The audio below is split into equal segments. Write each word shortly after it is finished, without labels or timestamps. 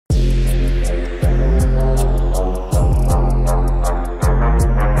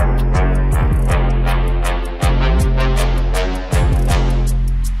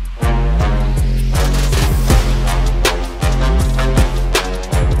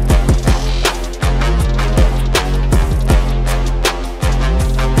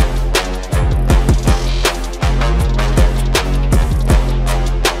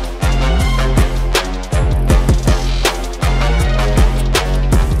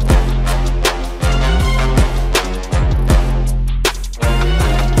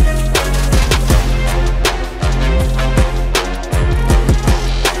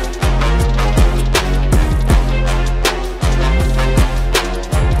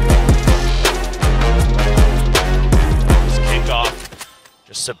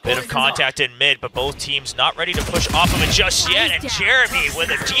Just a bit of contact in mid, but both teams not ready to push off of it just yet. And Jeremy with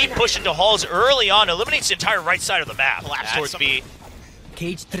a deep push into Halls early on eliminates the entire right side of the map. Collapse towards B.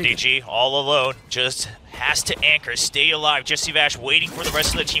 DG all alone, just has to anchor, stay alive. Jesse Vash waiting for the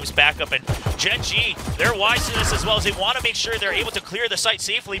rest of the team's backup, and Gen G, they're wise to this as well, as they want to make sure they're able to clear the site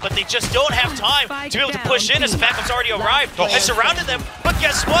safely, but they just don't have time to be able to push in as the backup's already arrived and surrounded them. But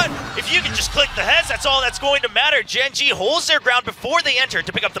guess what? If you can just click the heads, that's all that's going to matter. Gen G holds their ground before they enter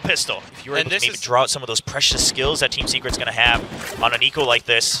to pick up the pistol. If you were able to maybe draw out some of those precious skills that Team Secret's going to have on an eco like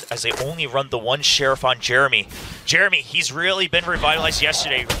this, as they only run the one Sheriff on Jeremy. Jeremy, he's really been revitalized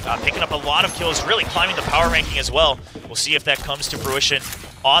yesterday, picking up a lot of kills, really climbing the power ranking as well. We'll see if that comes to fruition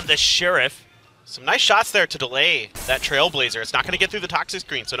on the Sheriff. Some nice shots there to delay that Trailblazer. It's not going to get through the toxic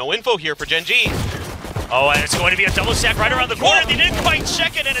screen, so no info here for Gen G. Oh, and it's going to be a double stack right around the corner. They didn't quite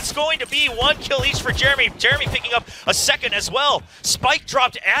check it, and it's going to be one kill each for Jeremy. Jeremy picking up a second as well. Spike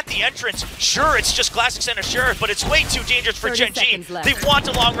dropped at the entrance. Sure, it's just Classic Center Sheriff, but it's way too dangerous for Gen G. They want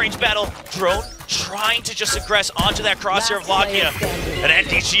a long-range battle. Drone trying to just aggress onto that crosshair of Lakia. And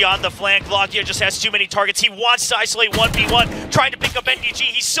NDG on the flank. Lakia just has too many targets. He wants to isolate 1v1, trying to pick up NDG.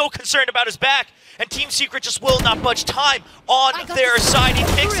 He's so concerned about his back. And Team Secret just will not budge time on their side. He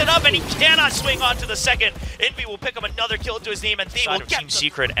picks it up and he cannot swing on to the second. Envy will pick up another kill to his name, and they will get Team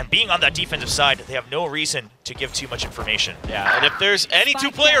Secret. And being on that defensive side, they have no reason to give too much information. Yeah, and if there's any two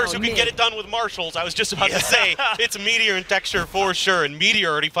players who can get it done with marshals, I was just about to say, it's Meteor and Texture for sure, and Meteor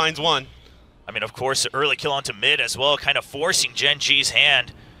already finds one. I mean, of course, early kill onto mid as well, kind of forcing Gen G's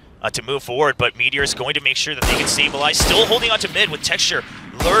hand to move forward, but Meteor is going to make sure that they can stabilize. Still holding onto mid with Texture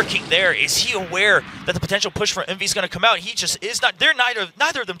lurking there. Is he aware that the potential push for Envy is going to come out? He just is not. They're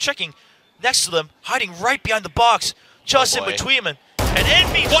neither of them checking next to them, hiding right behind the box, just in between them. And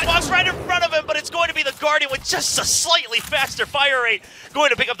Envy just walks right in front of him, but it's going to be the Guardian with just a slightly faster fire rate,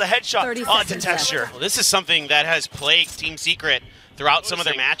 going to pick up the headshot onto Texture. Well, this is something that has plagued Team Secret throughout some of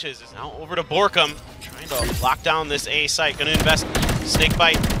their matches. Is now over to Borkum, trying to lock down this A site. Going to invest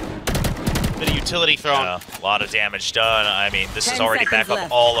Snakebite. Bit of utility thrown. A lot of damage done. I mean, this is already backup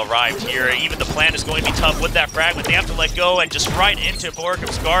all arrived here. Even the plan is going to be tough with that fragment. They have to let go and just right into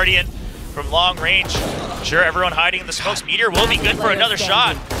Borkum's Guardian from long range. Sure, everyone hiding in the smokes. Meteor will be good for another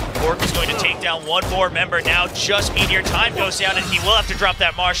shot. Borkum's going to take down one more member now. Just Meteor. Time goes down, and he will have to drop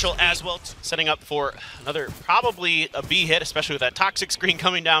that Marshal as well. Setting up for another, probably a B hit, especially with that toxic screen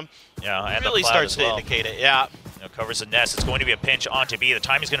coming down. Yeah, and really starts to indicate it. Yeah. Covers the nest. It's going to be a pinch onto B. The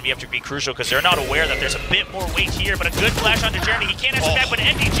timing is going to be crucial because they're not aware that there's a bit more weight here, but a good flash onto Jeremy. He can't answer back, but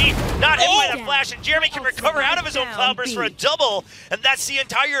NDG not hit by that flash, and Jeremy can recover out of his own cloudburst for a double, and that's the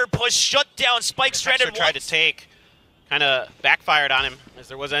entire push shut down. Spike stranded. Tried to take, kind of backfired on him, as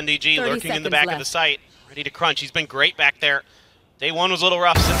there was NDG lurking in the back of the site, ready to crunch. He's been great back there. Day one was a little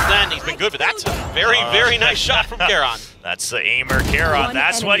rough. Since then, he's been good, but that's a very, very nice shot from Karon. That's the aimer, Karon.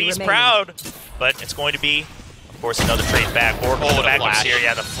 That's what he's proud. But it's going to be, of course, another trade back. Oracle the backups here.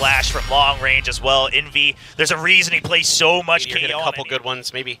 Yeah, the flash from long range as well. Envy, there's a reason he plays so much KO. Hit a couple good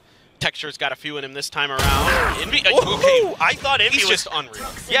ones. Maybe Texture's got a few in him this time around. Envy, I thought Envy was just unreal.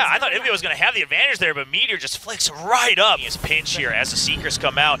 Yeah, I thought Envy was going to have the advantage there, but Meteor just flicks right up. His pinch here as the Seekers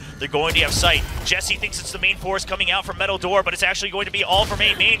come out. They're going to have sight. Jesse thinks it's the main force coming out from Metal Door, but it's actually going to be all from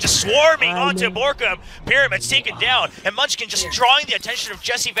main, just swarming onto Borkum. Pyramid's taken down, and Munchkin just drawing the attention of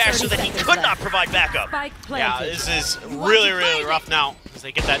Jesse Vash so that he could not provide backup. Yeah, this is really, really rough now as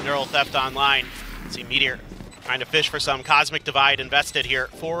they get that neural theft online. See Meteor trying to fish for some Cosmic Divide invested here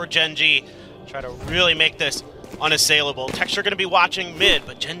for Gen G. Try to really make this unassailable. Texture going to be watching mid,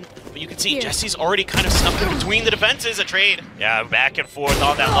 but you can see Jesse's already kind of snuck in between the defenses. A trade. Yeah, back and forth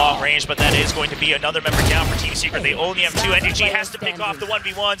on that long range, but that is going to be another member down for Team Secret. They only have two. NDG has to pick off the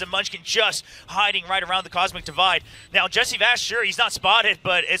 1v1s, and Munchkin just hiding right around the Cosmic Divide. Now, Jesse Vash, sure, he's not spotted,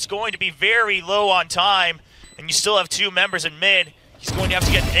 but it's going to be very low on time, and you still have two members in mid. He's going to have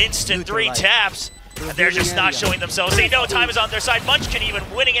to get instant 3 taps. And they're just not showing themselves. They know time is on their side. Munchkin even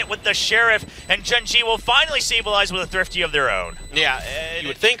winning it with the Sheriff, and Gen G will finally stabilize with a Thrifty of their own. Yeah, you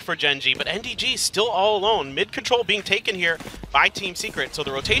would think for Gen G, but NDG still all alone. Mid control being taken here by Team Secret, so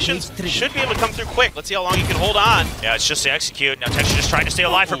the rotations should be able to come through quick. Let's see how long he can hold on. Yeah, it's just to execute. Now Texture just trying to stay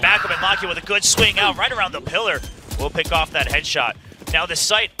alive for backup, and Lakia with a good swing out right around the pillar. We'll pick off that headshot. Now the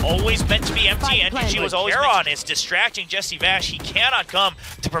site always meant to be empty. NDG was always Karon is distracting Jesse Vash. He cannot come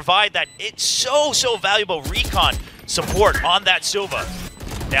to provide that so valuable recon support on that Silva.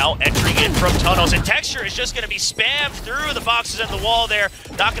 Now entering in from tunnels, and Texture is just going to be spammed through the boxes and the wall there.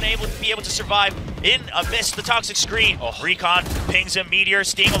 Not going to be able to survive. in amidst the toxic screen. Recon pings him, Meteor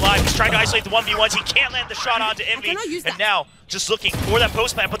staying alive. He's trying to isolate the 1v1s. He can't land the shot onto Envy. And now just looking for that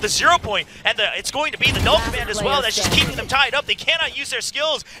post plant, but the 0 point and it's going to be the null command as well that's just keeping them tied up. They cannot use their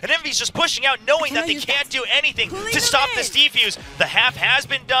skills, and Envy's just pushing out knowing that they can't do anything to stop this defuse. The half has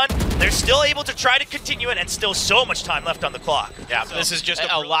been done. They're still able to try to continue it, and still so much time left on the clock. Yeah, so this is just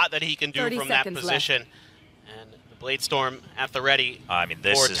a lot that he can do from that position. And the Blade Storm at the ready. I mean,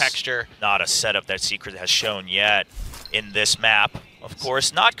 this is Texture. Not a setup that Secret has shown yet in this map. Of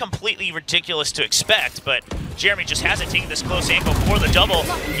course, not completely ridiculous to expect, but Jeremy just hasn't taken this close angle for the double.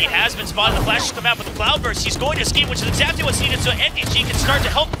 He has been spotted. The flashes come out with the Cloudburst. He's going to escape, which is exactly what's needed, so NDG can start to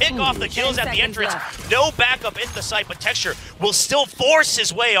help pick off the kills at the entrance. No backup in the site, but Texture will still force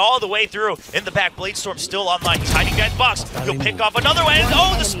his way all the way through. In the back, Bladestorm still online. He's hiding behind the box. He'll pick off another one. And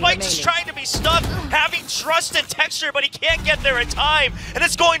oh, the Spike is trying to be stuck, having trust in Texture, but he can't get there in time. And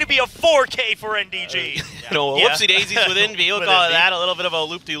it's going to be a 4K for NDG. Whoopsie daisies with Envy. We'll call it that. A little bit of a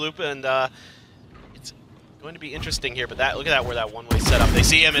loop-de-loop, and it's going to be interesting here. But look at that, where that one-way setup. They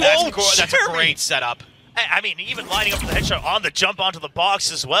see him, and that's a great setup. I mean, even lining up for the headshot on the jump onto the box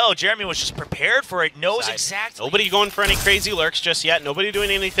as well. Jeremy was just prepared for it, knows exactly. Nobody going for any crazy lurks just yet. Nobody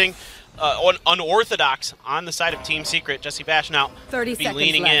doing anything unorthodox on the side of Team Secret. Jesse Bash now be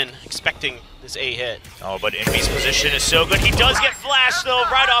leaning in, expecting this A hit. Oh, but Envy's position is so good. He does get flashed, though,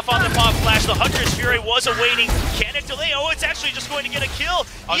 right off on the pop flash. The Hunter's Fury was awaiting. Can it delay? Oh, it's actually just going to get a kill.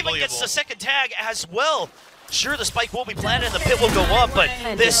 Even gets the second tag as well. Sure, the spike will be planted and the pit will go up, but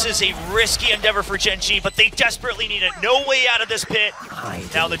this is a risky endeavor for Gen G, but they desperately need it. No way out of this pit.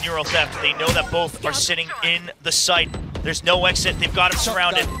 Now the neural theft. They know that both are sitting in the site. There's no exit. They've got him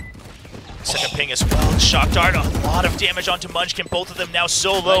surrounded. Second ping as well. Shock Dart, a lot of damage onto Munchkin. Both of them now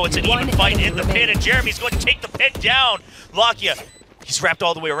so low. It's an even fight in the pit, and Jeremy's going to take the pit down. Lakia, he's wrapped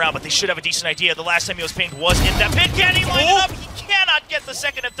all the way around, but they should have a decent idea. The last time he was pinged was in that pit. Can he line it up? He cannot get the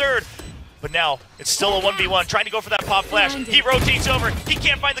second and third. But now, it's still a 1v1, trying to go for that pop flash. He rotates over. He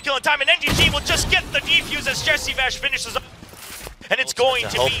can't find the kill in time, and NGG will just get the defuse as Jesse Bash finishes up. And it's going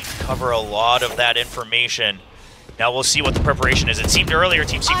to help cover a lot of that information. Now we'll see what the preparation is. It seemed earlier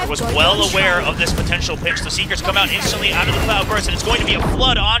Team Secret was well aware of this potential pinch. The Seekers come out instantly out of the Cloudburst, and it's going to be a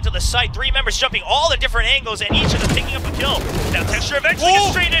flood onto the site. 3 members jumping all in different angles, and each of them picking up a kill. Now Texture eventually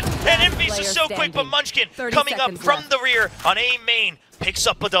gets straight in, and Envy's is so quick, but Munchkin coming up from the rear on A main picks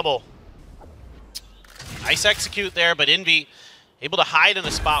up a double. Nice execute there, but Envy able to hide in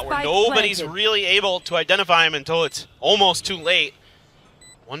a spot where nobody's really able to identify him until it's almost too late.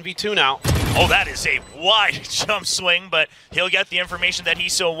 1v2 now. Oh, that is a wide jump swing, but he'll get the information that he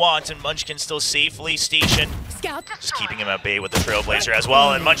so wants, and Munchkin still safely stationed. Just keeping him at bay with the Trailblazer as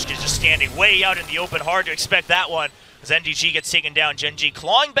well, and Munchkin's just standing way out in the open. Hard to expect that one, as NDG gets taken down. Gen G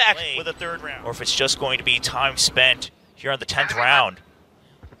clawing back with a third round. Or if it's just going to be time spent here on the 10th round.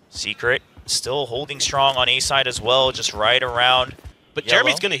 Secret still holding strong on A side as well, just right around. But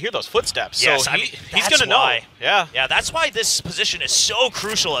Jeremy's going to hear those footsteps, yes, so I mean, he's going to know. Yeah, that's why this position is so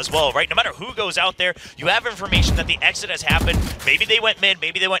crucial as well, right? No matter who goes out there, you have information that the exit has happened. Maybe they went mid,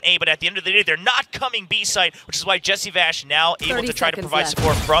 maybe they went A, but at the end of the day, they're not coming B side, which is why Jesse Vash now able to try to provide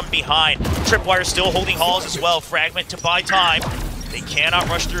support from behind. Tripwire still holding halls as well. Fragment to buy time. They cannot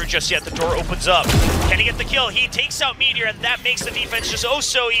rush through just yet. The door opens up. Can he get the kill? He takes out Meteor, and that makes the defense just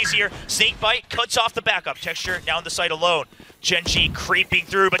so easier. Snakebite cuts off the backup. Texture down the site alone. Gen G creeping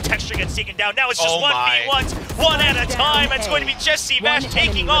through, but Texture gets taken down. Now it's just 1v1s, one at a time. It's going to be Jesse Vash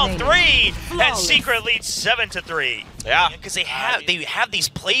taking all 3, and Secret leads 7-3. Yeah, because they have these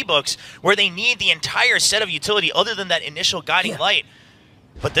playbooks where they need the entire set of utility other than that initial guiding light.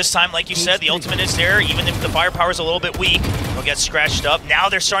 But this time, like you said, the ultimate is there. Even if the firepower is a little bit weak, he'll get scratched up. Now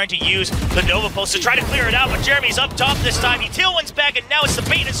they're starting to use the Nova Pulse to try to clear it out, but Jeremy's up top this time. He tailwinds back, and now it's the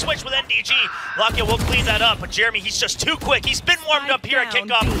bait and switch with NDG. Lakia will clean that up, but Jeremy, he's just too quick. He's been warmed up here at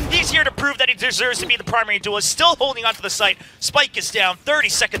kickoff. He's here to prove that he deserves to be the primary duelist. Still holding onto the site. Spike is down. 30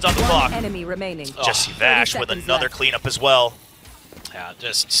 seconds on the clock. Enemy remaining. Jesse Vash with another cleanup as well. Yeah,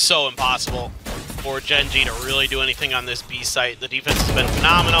 just so impossible for Gen G to really do anything on this B site. The defense has been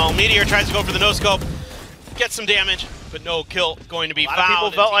phenomenal. Meteor tries to go for the no-scope, gets some damage, but no kill going to be found. A lot of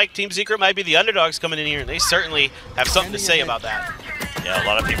people felt like Team Secret might be the underdogs coming in here, and they certainly have something to say about that. Yeah, a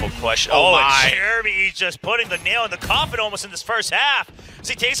lot of people question. Oh my. Jeremy just putting the nail in the coffin almost in this first half. As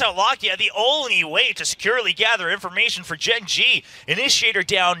he takes out Lakia, the only way to securely gather information for Gen G. Initiator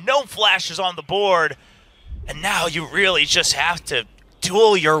down, no flashes on the board. And now you really just have to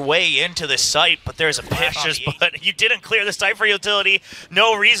duel your way into the site, but there's a pitch, but you didn't clear the site for utility.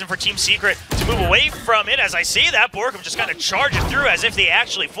 No reason for Team Secret to move away from it. As I say that, Borkum just kind of charges through as if they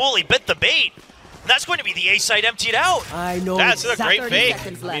actually fully bit the bait. And that's going to be the A site emptied out. I know. That's a exactly. great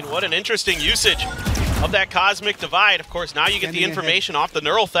fake. I mean, what an interesting usage of that Cosmic Divide. Of course, now you get the information off the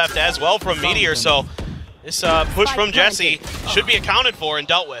Neural Theft as well from Meteor, so this push from Jesse should be accounted for and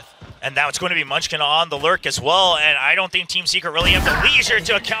dealt with. And now it's going to be Munchkin on the lurk as well, and I don't think Team Secret really have the leisure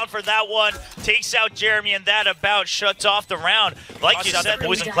to account for that one. Takes out Jeremy, and that about shuts off the round. Like you said,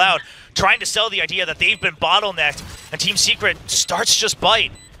 Poison Cloud trying to sell the idea that they've been bottlenecked, and Team Secret starts just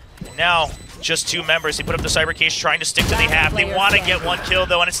bite. Now, just 2 members. They put up the cyber case trying to stick to the half. They want to get 1 kill,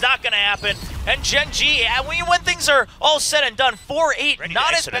 though, and it's not going to happen. And Gen G, when things are all said and done, 4-8,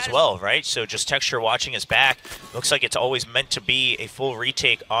 not as bad as well, right? So just Texture watching his back. Looks like it's always meant to be a full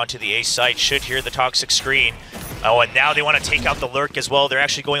retake onto the A site. Should hear the toxic screen. Oh, and now they want to take out the lurk as well. They're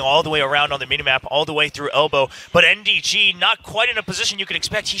actually going all the way around on the minimap, all the way through elbow. But NDG, not quite in a position you could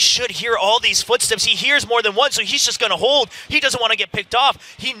expect. He should hear all these footsteps. He hears more than one, so he's just going to hold. He doesn't want to get picked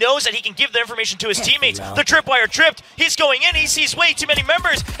off. He knows that he can give the information to his teammates. The tripwire tripped. He's going in. He sees way too many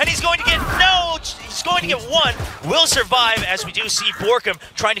members, and he's going to get he's going to get 1. Will survive, as we do see Borkum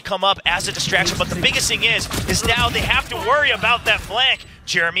trying to come up as a distraction. But the biggest thing is now they have to worry about that flank.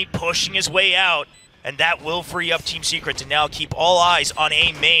 Jeremy pushing his way out. And that will free up Team Secret to now keep all eyes on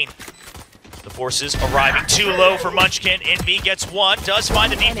A main. The forces arriving too low for Munchkin. Envy gets 1, does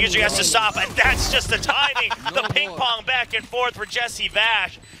find the defuser, has to stop, and that's just the timing. The ping pong back and forth for Jesse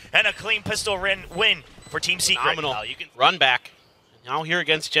Vash, and a clean pistol win for Team Secret. Phenomenal. You can run back. Now here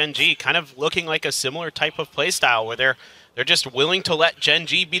against Gen G, kind of looking like a similar type of playstyle where they're just willing to let Gen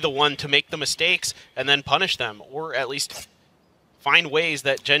G be the one to make the mistakes and then punish them, or at least find ways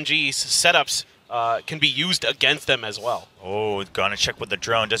that Gen G's setups can be used against them as well. Oh, gonna check with the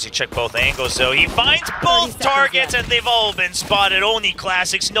drone. Does he check both angles, though? He finds both targets, and they've all been spotted. Only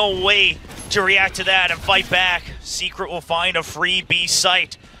Classics, no way to react to that and fight back. Secret will find a free B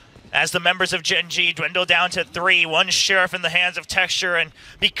site as the members of Gen G dwindle down to 3. 1 Sheriff in the hands of Texture, and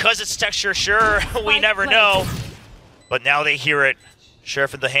because it's Texture, sure, we never know. But now they hear it.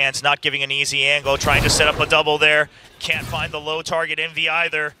 Sheriff in the hands, not giving an easy angle, trying to set up a double there. Can't find the low target Envy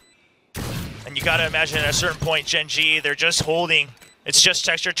either. And you gotta imagine at a certain point, Gen G, they're just holding. It's just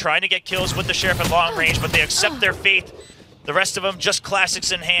Texture trying to get kills with the Sheriff at long range, but they accept their fate. The rest of them just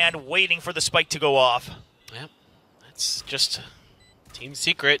Classics in hand, waiting for the spike to go off. Yep, that's just Team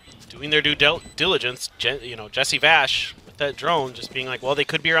Secret doing their due diligence. Jesse Vash with that drone just being like, well, they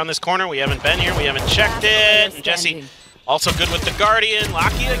could be around this corner. We haven't been here. We haven't checked it. And Jesse also good with the Guardian.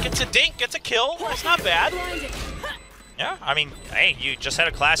 Lakia gets a dink, gets a kill. That's not bad. Yeah, I mean, hey, you just had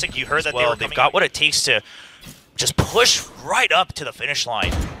a Classic. You heard that they've got what it takes to just push right up to the finish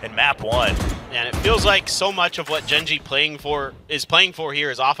line in map 1. And it feels like so much of what Gen G is playing for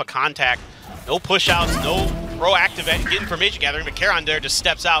here is off of contact. No push-outs, no proactive information gathering, but Karon there just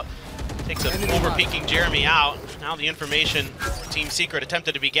steps out, takes an over-peeking Jeremy out. Now the information Team Secret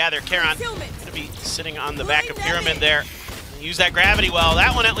attempted to be gathered. Karon going to be sitting on the back of Pyramid there. Use that gravity well.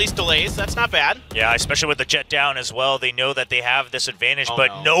 That one at least delays. That's not bad. Yeah, especially with the jet down as well. They know that they have this advantage,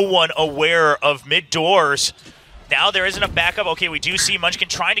 but no one aware of mid-doors. Now there isn't a backup. Okay, we do see Munchkin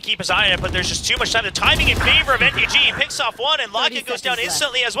trying to keep his eye on it, but there's just too much time. The timing in favor of NDG. He picks off 1, and Lockett goes down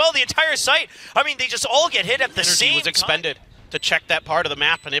instantly as well. The entire site. I mean, they just all get hit at the same time. Energy was expended to check that part of the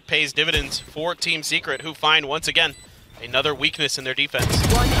map, and it pays dividends for Team Secret, who find, once again, another weakness in their defense.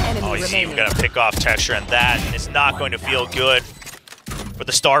 Oh, you see, we're going to pick off Texture, and that is not going to feel good for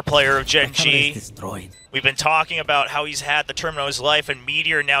the star player of Gen G. We've been talking about how he's had the tournament of his life, and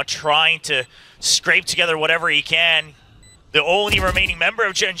Meteor now trying to scrape together whatever he can. The only remaining member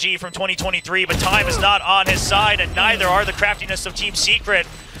of Gen G from 2023, but time is not on his side, and neither are the craftiness of Team Secret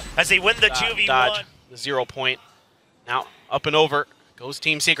as they win the 2v1. Dodge, the 0 point. Now, up and over goes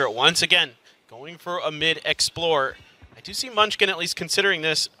Team Secret once again, going for a mid-explore. I do see Munchkin at least considering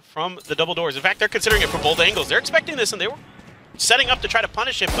this from the double doors. In fact, they're considering it from both angles. They're expecting this, and they were setting up to try to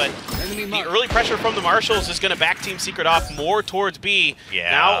punish it, but the early pressure from the Marshals is going to back Team Secret off more towards B.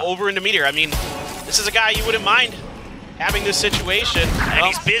 Yeah. Now over into Meteor. I mean, this is a guy you wouldn't mind having this situation. And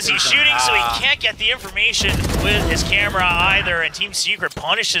he's busy shooting, so he can't get the information with his camera either, and Team Secret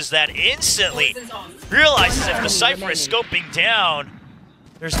punishes that instantly. Realizes if the Cypher is scoping down,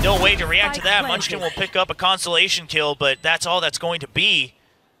 there's no way to react to that. Munchkin will pick up a consolation kill, but that's all that's going to be.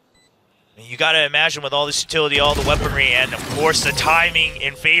 You got to imagine with all this utility, all the weaponry, and of course the timing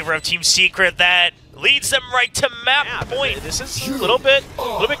in favor of Team Secret that leads them right to map point. This is a little bit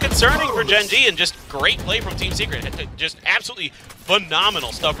concerning for Gen G, and just great play from Team Secret. Just absolutely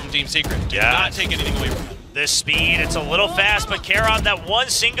phenomenal stuff from Team Secret. Did not take anything away from it. The speed, it's a little fast, but Karon, that one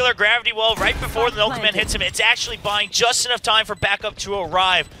singular gravity wall right before the ultimate hits him, it's actually buying just enough time for backup to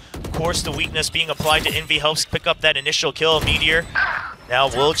arrive. of course, the weakness being applied to Envy helps pick up that initial kill. Meteor now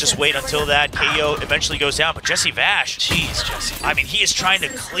we'll just wait until that KO eventually goes down. But Jesse Vash, Jeez, Jesse. I mean, he is trying to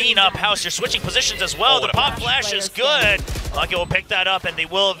clean up house. They're switching positions as well. The pop flash is good. Lucky will pick that up, and they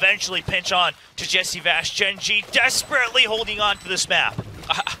will eventually pinch on to Jesse Vash. Gen G desperately holding on to this map.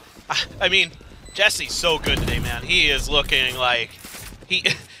 I mean, Jesse's so good today, man. He is looking like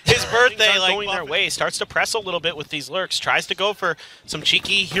his birthday like going their way. Starts to press a little bit with these lurks. Tries to go for some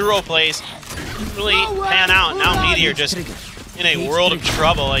cheeky hero plays. Didn't really pan out. Now Meteor just in a world of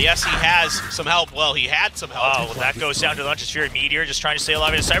trouble. Yes, he has some help. Well, he had some help. Oh, well, that goes down to the Launcher Sphere. Meteor just trying to stay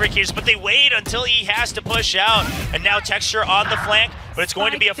alive in the Cyber Cages, but they wait until he has to push out. And now Texture on the flank, but it's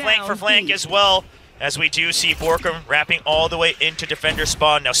going to be a flank for flank as well, as we do see Borkum wrapping all the way into defender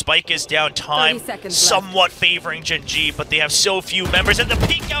spawn. Now Spike is down, time somewhat favoring Gen G, but they have so few members, and the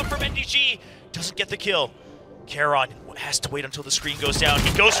peek out from NDG doesn't get the kill. Karon has to wait until the screen goes down.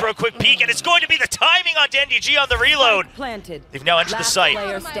 He goes for a quick peek, and it's going to be the timing on NDG on the reload. They've now entered the site.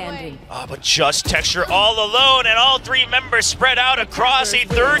 But just Texture all alone, and all three members spread out across a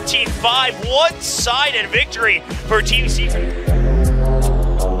 13-5 one-sided victory for Team Secret.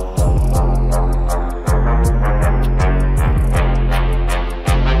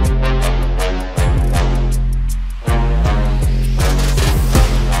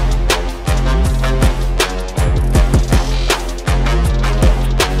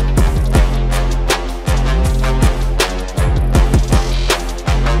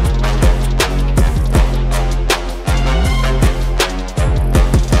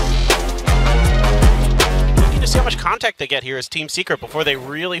 Contact they get here is Team Secret before they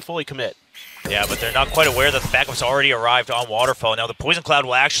really fully commit. Yeah, but they're not quite aware that the backup's already arrived on Waterfall. Now the Poison Cloud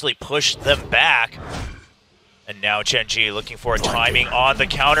will actually push them back. And now Gen G looking for a timing on the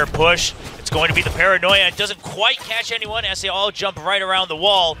counter push. It's going to be the Paranoia. It doesn't quite catch anyone as they all jump right around the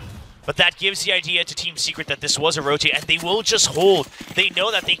wall. But that gives the idea to Team Secret that this was a rotate, and they will just hold. They know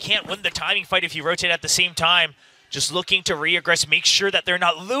that they can't win the timing fight if you rotate at the same time. Just looking to re-aggress, make sure that they're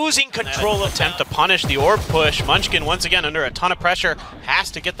not losing control of attempt to punish the orb push. Munchkin, once again, under a ton of pressure,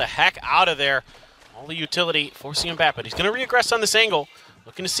 has to get the heck out of there. All the utility forcing him back, but he's going to re-aggress on this angle.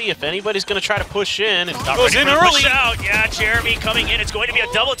 Looking to see if anybody's going to try to push in. And goes in early. Out. Yeah, Jeremy coming in. It's going to be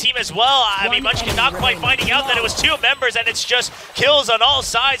a double team as well. I mean, Munchkin not quite finding out that it was two members, and it's just kills on all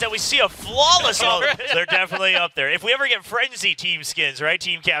sides, and we see a flawless. They're definitely up there. If we ever get Frenzy team skins, right,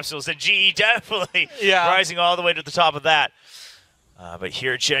 team capsules, then GE definitely rising all the way to the top of that. But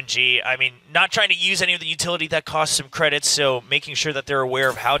here, Gen G, I mean, not trying to use any of the utility that costs some credits, so making sure that they're aware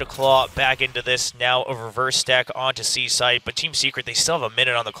of how to claw back into this. Now a reverse stack onto C site, but Team Secret, they still have a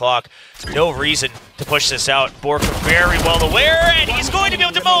minute on the clock. No reason to push this out. Borkum very well aware, and he's going to be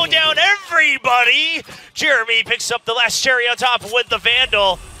able to mow down everybody. Jeremy picks up the last cherry on top with the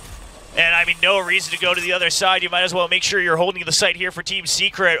Vandal. And I mean, no reason to go to the other side. You might as well make sure you're holding the site here for Team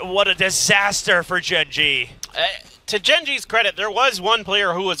Secret. What a disaster for Gen G. To Gen G's credit, there was one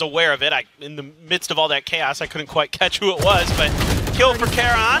player who was aware of it. In the midst of all that chaos, I couldn't quite catch who it was, but kill for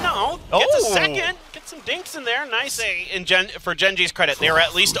Karon. Gets a second. Gets some dinks in there. Nice. For Gen G's credit, they were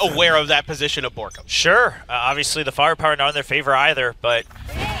at least aware of that position of Borkum. Sure. Obviously, the firepower not in their favor either, but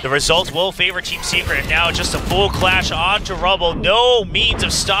the result will favor Team Secret. And now just a full clash onto Rubble. No means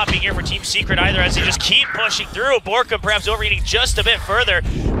of stopping here for Team Secret either, as they just keep pushing through. Borkum perhaps overeating just a bit further.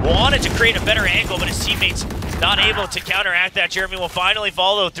 Wanted to create a better angle, but his teammates not able to counteract that. Jeremy will finally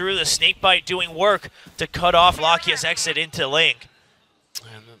follow through the snakebite, doing work to cut off Lakia's exit into Link.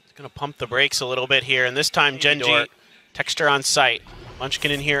 And going to pump the brakes a little bit here, and this time Gen G, Texture on site.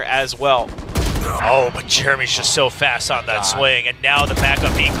 Munchkin in here as well. Oh, but Jeremy's just so fast on that swing, and now the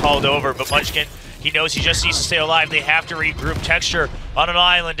backup being called over, but Munchkin, he knows he just needs to stay alive. They have to regroup. Texture on an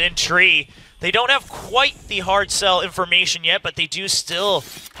island in tree. They don't have quite the hard sell information yet, but they do still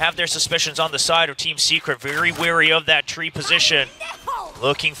have their suspicions on the side of Team Secret. Very wary of that tree position.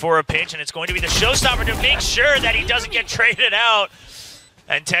 Looking for a pinch, and it's going to be the showstopper to make sure that he doesn't get traded out.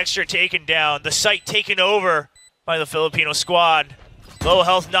 And Texture taken down. The site taken over by the Filipino squad. Low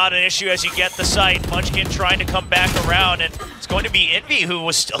health not an issue as you get the site. Munchkin trying to come back around, and it's going to be Envy, who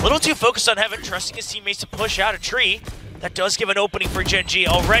was a little too focused on trusting his teammates to push out a tree. That does give an opening for Gen G.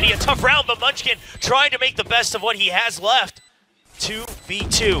 Already a tough round, but Munchkin trying to make the best of what he has left.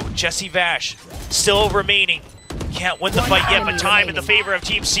 2v2. Jesse Vash still remaining. Can't win the fight yet, but time in the favor of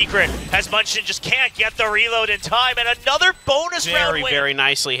Team Secret, as Munchkin just can't get the reload in time, and another bonus round win. Very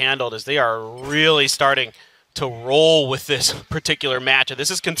nicely handled, as they are really starting to roll with this particular match. And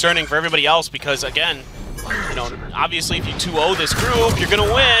this is concerning for everybody else because, again, you know, obviously if you 2-0 this group, you're going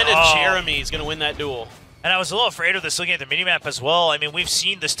to win, and Jeremy's going to win that duel. And I was a little afraid of this looking at the minimap as well. I mean, we've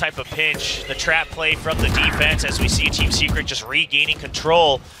seen this type of pinch, the trap play from the defense as we see Team Secret just regaining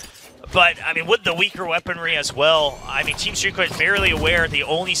control. But, I mean, with the weaker weaponry as well, I mean, Team Secret barely aware. They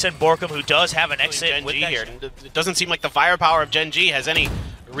only send Borkum, who does have an exit with here. It doesn't seem like the firepower of Gen G has any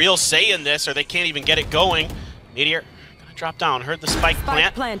real say in this, or they can't even get it going. Meteor gonna drop down. Heard the spike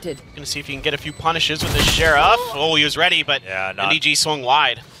planted. Gonna see if he can get a few punishes with this Sheriff. Oh, he was ready, but yeah, NDG swung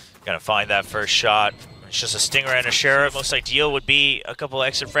wide. Gotta find that first shot. It's just a Stinger and a Sheriff. Most ideal would be a couple of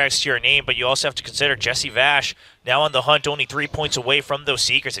exit frags to your name, but you also have to consider Jesse Vash now on the hunt, only 3 points away from those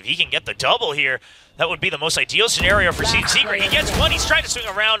Seekers. If he can get the double here, that would be the most ideal scenario for Team Secret. He gets one, he's trying to swing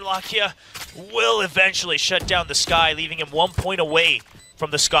around. Lakia will eventually shut down the Sky, leaving him 1 point away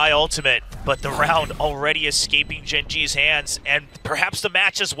from the Sky ultimate, but the round already escaping Gen G's hands, and perhaps the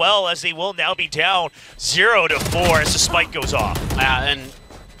match as well, as they will now be down 0-4 as the spike goes off. And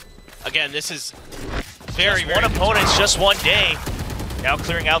again, this is very one opponent's just one day. Now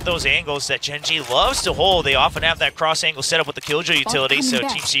clearing out those angles that Gen G loves to hold. They often have that cross angle set up with the Killjoy utility, so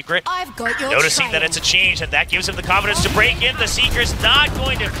Team Secret noticing that it's a change, and that gives him the confidence to break in. The Seeker's not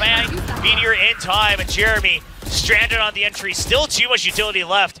going to find Meteor in time, and Jeremy stranded on the entry. Still too much utility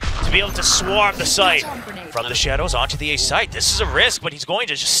left to be able to swarm the site. From the shadows onto the A site. This is a risk, but he's going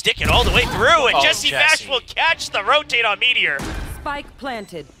to just stick it all the way through, and Jesse Vash will catch the rotate on Meteor. Spike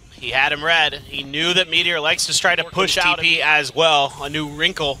planted. He had him read. He knew that Meteor likes to try to push out TP as well. A new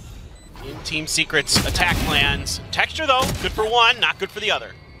wrinkle in Team Secret's attack plans. Texture, though, good for one, not good for the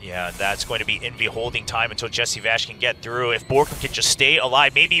other. Yeah, that's going to be Envy holding time until Jesse Vash can get through. If Borkum can just stay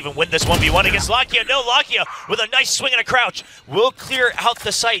alive, maybe even win this 1v1 against Lakia. No, Lakia with a nice swing and a crouch will clear out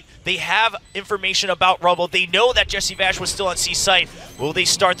the site. They have information about Rubble. They know that Jesse Vash was still on C site. Will they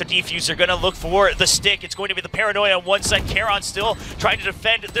start the defuse? They're going to look for the stick. It's going to be the Paranoia on one side. Karon still trying to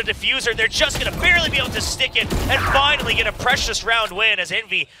defend the diffuser. They're just going to barely be able to stick it and finally get a precious round win as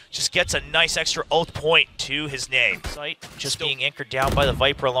Envy just gets a nice extra ult point to his name. Site just being anchored down by the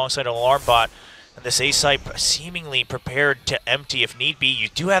Viper alongside an alarm bot, and this A site seemingly prepared to empty if need be. You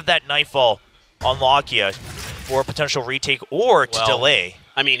do have that Nightfall on Lakia for a potential retake or to delay.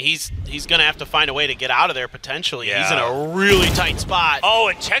 I mean, he's gonna have to find a way to get out of there potentially. Yeah. He's in a really tight spot. Oh,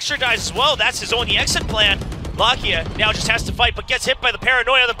 and Texture dies as well. That's his only exit plan. Lakia now just has to fight, but gets hit by the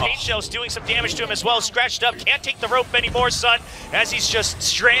Paranoia. The Pain Shell's doing some damage to him as well. Scratched up, can't take the rope anymore, son, as he's just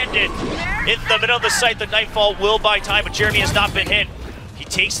stranded in the middle of the site. The Nightfall will buy time, but Jeremy has not been hit. He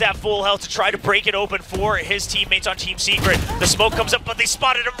takes that full health to try to break it open for his teammates on Team Secret. The smoke comes up, but they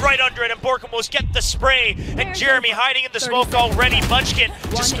spotted him right under it, and Borkum will get the spray. And Jeremy hiding in the smoke already. Munchkin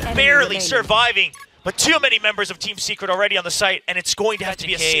just barely surviving. But too many members of Team Secret already on the site, and it's going to have to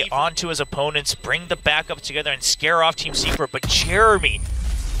be a save onto his opponents, bring the backup together, and scare off Team Secret. But Jeremy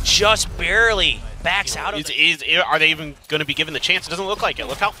just barely backs out of it. Are they even going to be given the chance? It doesn't look like it.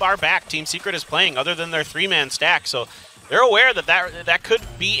 Look how far back Team Secret is playing, other than their three-man stack. So they're aware that that could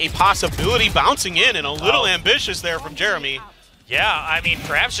be a possibility bouncing in, and a little ambitious there from Jeremy. Yeah, I mean,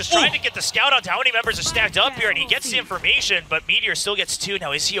 perhaps just trying to get the scout on to how many members are stacked up here, and he gets the information, but Meteor still gets two.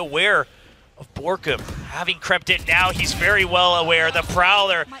 Now, is he aware of Borkum having crept in? Now he's very well aware. The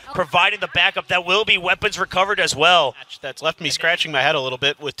Prowler providing the backup. That will be weapons recovered as well. That's left me scratching my head a little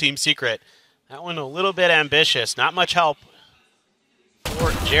bit with Team Secret. That one a little bit ambitious. Not much help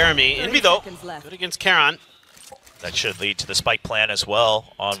for Jeremy. Envy, though, good against Karon. That should lead to the spike plan as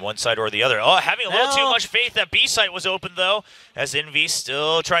well on one side or the other. Oh, having a little too much faith that B site was open, though, as Envy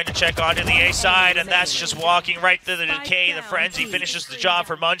still trying to check onto the A side, and that's just walking right through the decay. The Frenzy finishes the job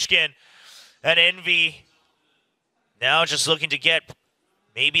for Munchkin. And Envy now just looking to get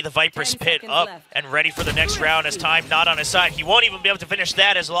maybe the Viper's Pit up and ready for the next round as time not on his side. He won't even be able to finish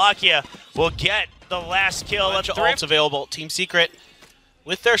that as Lakia will get the last kill. Bunch of ults available. Team Secret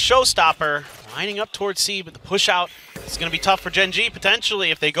with their showstopper lining up towards C, but the push out is going to be tough for Gen G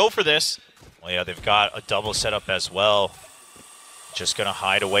potentially if they go for this. Well, yeah, they've got a double setup as well. Just going to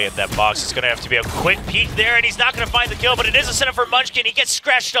hide away in that box. It's going to have to be a quick peek there, and he's not going to find the kill, but it is a setup for Munchkin. He gets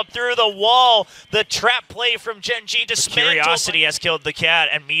scratched up through the wall. The trap play from Gen G dismantled. Curiosity has killed the cat,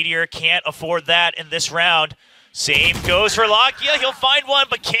 and Meteor can't afford that in this round. Same goes for Lakia. He'll find one,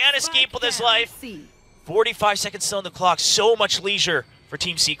 but can't escape with his life. 45 seconds still on the clock. So much leisure for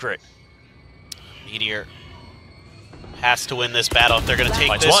Team Secret. Meteor has to win this battle if they're going to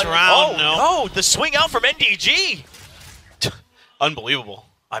take this round. Oh, no, the swing out from NDG. Unbelievable.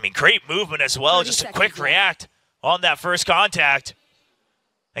 I mean, great movement as well. Just a quick react on that first contact.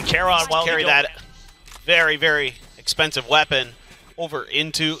 And Karon, while carry that very, very expensive weapon over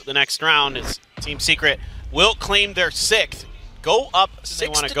into the next round, as Team Secret will claim their 6th. Go up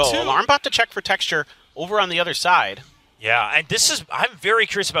 6-2. Alarm bot to check for texture over on the other side. Yeah, and I'm very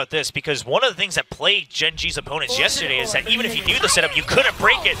curious about this because one of the things that plagued Gen G's opponents yesterday is that even if you knew the setup, you couldn't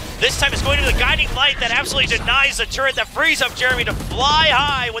break it. This time it's going to be the guiding light that absolutely denies the turret that frees up Jeremy to fly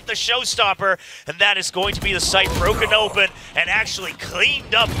high with the showstopper, and that is going to be the site broken open and actually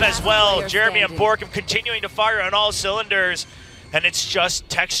cleaned up as well. Jeremy and Borkham continuing to fire on all cylinders, and it's just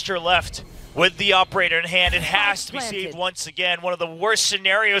Texture left with the operator in hand. It has to be saved once again. One of the worst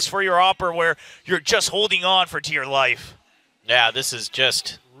scenarios for your opera where you're just holding on for dear life. Yeah, this is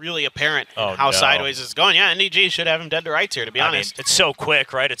just really apparent how sideways it's going. Yeah, NDG should have him dead to rights here, to be honest. Mean, it's so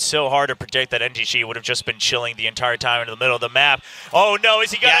quick, right? It's so hard to predict that NDG would have just been chilling the entire time into the middle of the map. Oh no,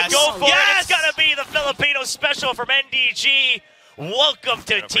 is he going to go for it? It's going to be the Filipino special from NDG. Welcome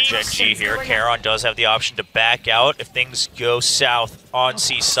to Team Gen G here. Charon does have the option to back out if things go south on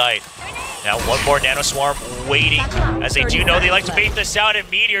C site. Now one more Nano Swarm waiting, as they do know they like to bait this out, and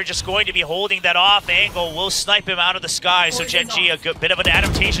Meteor just going to be holding that off angle. Will snipe him out of the sky, so Gen G a good bit of an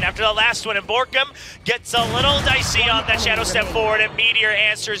adaptation after the last one, and Borkham gets a little dicey on that shadow step forward, and Meteor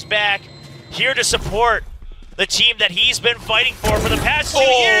answers back, here to support the team that he's been fighting for the past 2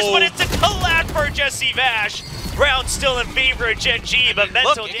 years, but it's a collab for Jesse Vash. Round still in favor of Gen G, but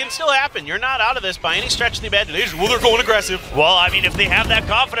mental. Look, it can still happen. You're not out of this by any stretch of the imagination. Well, they're going aggressive. Well, I mean, if they have that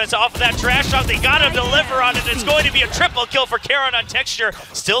confidence off of that trash talk, they got to deliver on it. It's going to be a triple kill for Charon on Texture.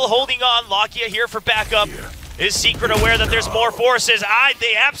 Still holding on. Lakia here for backup. Is Secret aware that there's more forces?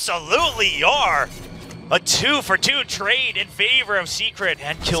 They absolutely are. A 2-for-2 trade in favor of Secret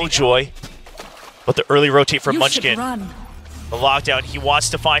and Killjoy. But the early rotate for Munchkin. The lockdown, he wants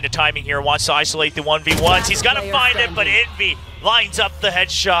to find a timing here, wants to isolate the 1v1s. He's got to find it, but Envy lines up the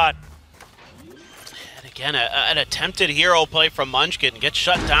headshot. And again, an attempted hero play from Munchkin gets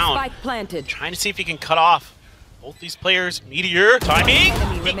shut down. Spike planted. Trying to see if he can cut off both these players. Meteor. Timing,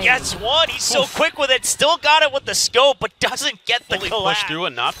 he gets one. He's so quick with it. Still got it with the scope, but doesn't get the collapse. Push through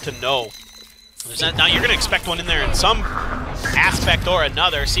enough to know. Now you're going to expect one in there in some aspect or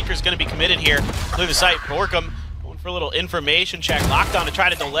another. Seeker's going to be committed here through the site. Borkham for a little information check, lockdown to try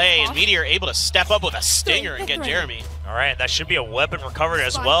to delay, and Meteor able to step up with a stinger and get Jeremy. All right, that should be a weapon recovered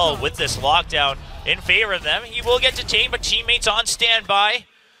as well with this lockdown in favor of them. He will get detained, but teammates on standby.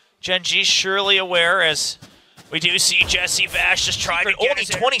 Gen G surely aware as we do see Jesse Vash just trying to get only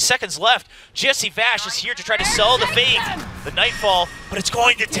 20 seconds left. Jesse Vash is here to try to sell the fake, the Nightfall, but it's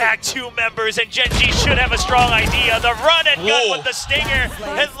going to tag 2 members, and Gen G should have a strong idea. The run and gun with the stinger,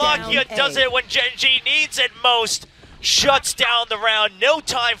 and Lakia does it when Gen G needs it most. Shuts down the round. No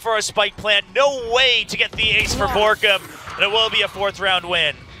time for a spike plant. No way to get the ace for Borkham. And it will be a 4th round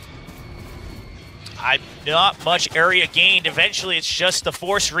win. Not much area gained. Eventually, it's just the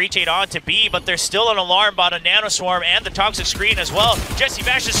force rotate on to B, but there's still an alarm bot, a Nano Swarm, and the toxic screen as well. Jesse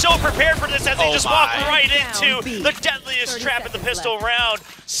Vash is so prepared for this as they just walk right into the deadliest trap in the pistol round.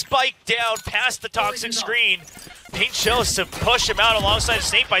 Spike down past the toxic screen. Paint shows to push him out alongside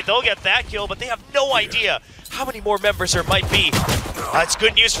Snakebite. They'll get that kill, but they have no idea how many more members there might be. That's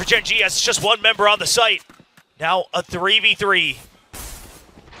good news for Gen G as it's just 1 member on the site. Now a 3v3.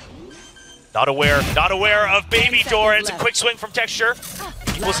 Not aware of Baby Door. It's a quick swing from Texture.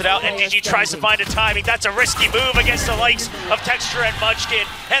 Equals it out. NDG tries to find a timing. That's a risky move against the likes of Texture and Munchkin.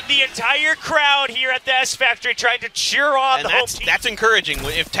 And the entire crowd here at the S Factory trying to cheer on the home team. That's encouraging.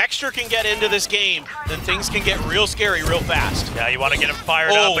 If Texture can get into this game, then things can get real scary real fast. Yeah, you want to get him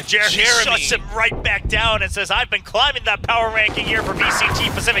fired up, but Jeremy shuts him right back down and says, I've been climbing that power ranking here for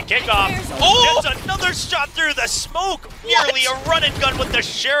VCT Pacific Kickoff. Gets another shot through the smoke. Nearly a run and gun with the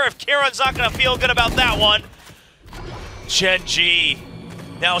Sheriff. Charon's not going to feel good about that one. Gen G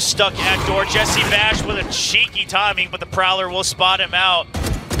now stuck at door. Jesse Vash with a cheeky timing, but the Prowler will spot him out.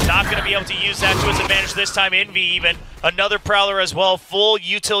 Not going to be able to use that to his advantage this time. Envy even. Another Prowler as well. Full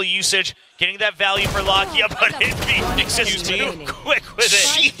util usage. Getting that value for Lakia, but Envy is too quick with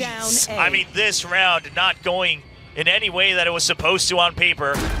it. Jeez. I mean, this round not going in any way that it was supposed to on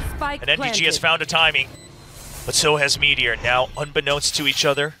paper. And NDG has found a timing, but so has Meteor. Now, unbeknownst to each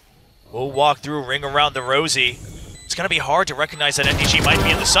other, we'll walk through, ring around the rosy. It's going to be hard to recognize that NDG might be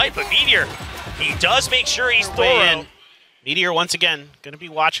in the site, but Meteor, he does make sure he's thorough. Meteor, once again, going to be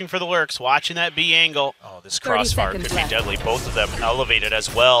watching for the lurks, watching that B angle. Oh, this crossfire could be deadly. Both of them elevated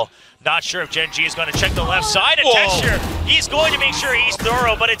as well. Not sure if Gen G is going to check the left side. And Texture, he's going to make sure he's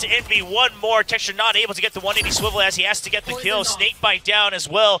thorough, but it's Envy. One more. Texture not able to get the 180 swivel as he has to get the kill. Snakebite down as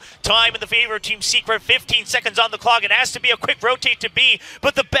well. Time in the favor of Team Secret. 15 seconds on the clock. It has to be a quick rotate to B,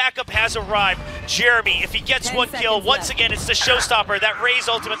 but the backup has arrived. Jeremy, if he gets 1 kill, once again, it's the showstopper. That Raze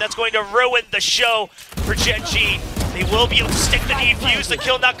ultimate that's going to ruin the show for Gen G. They will be able to stick the defuse. The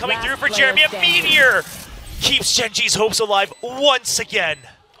kill not coming through for Jeremy. A Meteor keeps Gen G's hopes alive once again.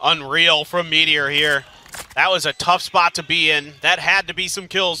 Unreal from Meteor here. That was a tough spot to be in. That had to be some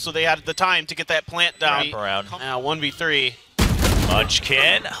kills, so they had the time to get that plant down. Now 1v3.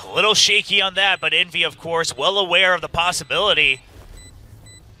 Munchkin, a little shaky on that, but Envy, of course, well aware of the possibility.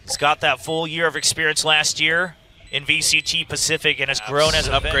 He's got that full year of experience last year in VCT Pacific and has grown as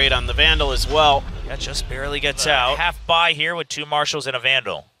an upgrade on the Vandal as well. Yeah, just barely gets out. Half buy here with 2 Marshals and a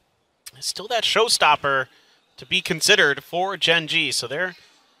Vandal. Still that showstopper to be considered for Gen G, so they're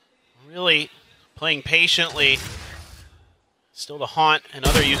really playing patiently. Still the Haunt,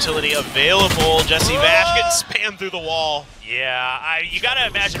 another utility available. Jesse Vash getting spammed through the wall. Yeah, you got to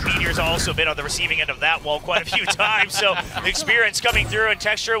imagine Meteor's also been on the receiving end of that wall quite a few times, so the experience coming through, and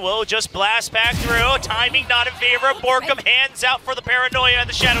Texture will just blast back through. Timing not in favor of Borkum. Hands out for the Paranoia and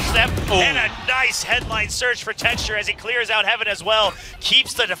the Shadow Step. And a nice headline search for Texture as he clears out Heaven as well.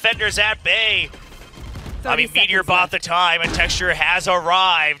 Keeps the defenders at bay. I mean, Meteor bought the time, and Texture has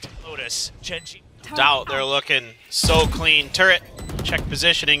arrived. Lotus, Gen G. Doubt they're looking so clean. Turret, check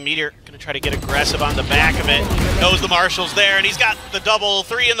positioning. Meteor gonna try to get aggressive on the back of it. Knows the Marshall's there, and he's got the double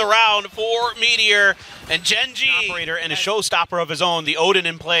 3 in the round for Meteor. And Gen G, operator and a showstopper of his own, the Odin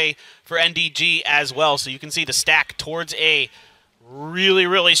in play for NDG as well. So you can see the stack towards A. Really,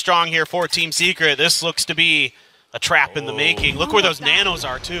 really strong here for Team Secret. This looks to be a trap in the making. Look where those nanos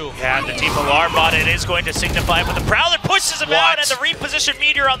are, too. Yeah, the Team Alarm bot, it is going to signify, but the Prowler pushes him out, and the repositioned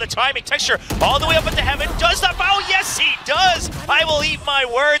Meteor on the timing. Texture all the way up into Heaven. Does that? Oh, yes, he does! I will eat my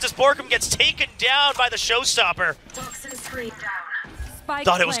words as Borkum gets taken down by the showstopper.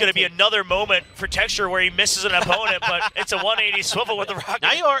 Thought it was going to be another moment for Texture where he misses an opponent, but it's a 180 swivel with the rocket.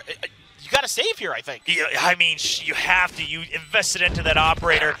 Now you got to save here, I think. Yeah, I mean, you have to. You invested into that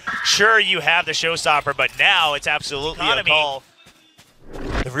operator. Sure, you have the showstopper, but now it's absolutely a call.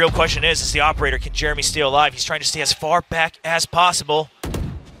 The real question is the operator, can Jeremy stay alive? He's trying to stay as far back as possible.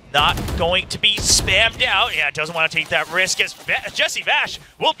 Not going to be spammed out. Yeah, doesn't want to take that risk as Jesse Vash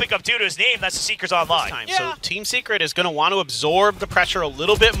will pick up 2 to his name. That's the Seekers Online. So Team Secret is going to want to absorb the pressure a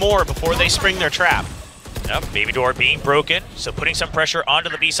little bit more before they spring their trap. Yep, Baby Door being broken, so putting some pressure onto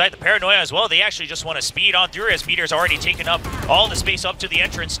the B side. The Paranoia as well, they actually just want to speed on through as Meteor's already taken up all the space up to the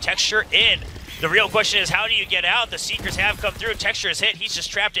entrance. Texture in. The real question is, how do you get out? The Seekers have come through. Texture is hit. He's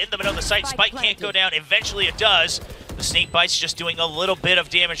just trapped in the middle of the site. Spike can't go down. Eventually it does. The Snake Bite's just doing a little bit of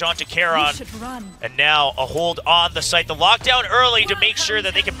damage onto Charon. And now a hold on the site. The lockdown early to make sure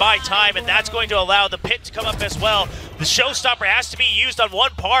that they can buy time, and that's going to allow the pit to come up as well. The showstopper has to be used on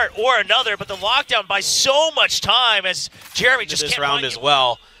one part or another, but the lockdown buys so much time as Jeremy just can't round as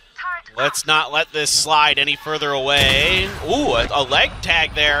well. Let's not let this slide any further away. Ooh, a leg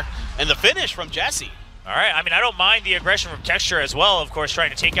tag there. And the finish from Jesse. All right, I mean, I don't mind the aggression from Texture as well, of course,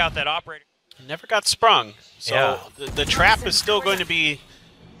 trying to take out that operator. Never got sprung. So the trap is still going to be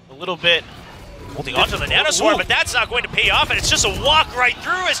a little bit holding on to the Nanosword, but that's not going to pay off, and it's just a walk right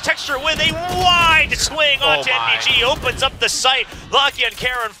through as Texture with a wide swing onto NBG. Opens up the site. Lucky and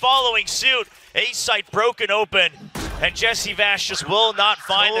Karen following suit. A site broken open, and Jesse Vash just will not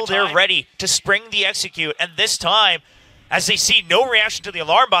find the time. They're ready to spring the execute, and this time, as they see no reaction to the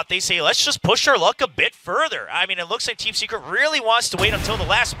alarm bot, they say, let's just push our luck a bit further. I mean, it looks like Team Secret really wants to wait until the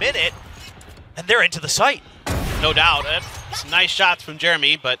last minute, and they're into the site. No doubt. Some nice shots from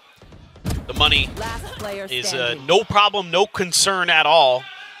Jeremy, but the money is no problem, no concern at all.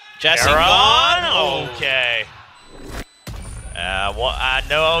 Jesse gone. Okay.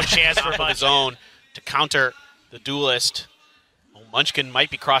 No chance for his own to counter the duelist. Munchkin might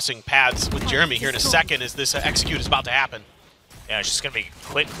be crossing paths with Jeremy here in a second as this execute is about to happen. Yeah, it's just going to be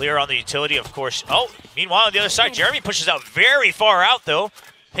quick clear on the utility, of course. Oh, meanwhile, on the other side, Jeremy pushes out very far out, though.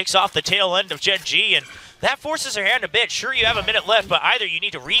 Picks off the tail end of Gen G, and that forces her hand a bit. Sure, you have a minute left, but either you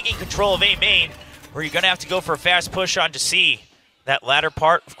need to regain control of A main, or you're going to have to go for a fast push onto C. That latter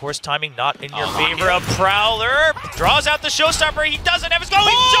part, of course, timing not in your favor of Prowler. Draws out the showstopper. He doesn't have his goal.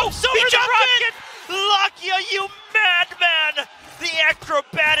 He jumps over the rocket. Lakia, you madman. The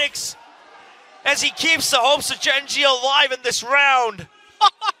acrobatics as he keeps the hopes of Gen G alive in this round.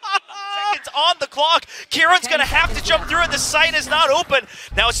 Seconds on the clock. Kieran's going to have to jump through and the site is not open.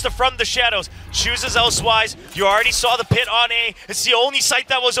 Now it's the From the Shadows. Chooses elsewise. You already saw the pit on A. It's the only site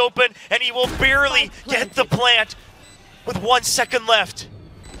that was open, and he will barely get the plant with 1 second left.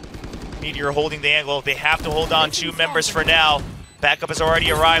 Meteor holding the angle. They have to hold on 2 members for now. Backup has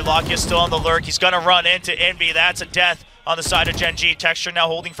already arrived. Lakia still on the lurk. He's going to run into Envy. That's a death on the side of Gen G. Texture now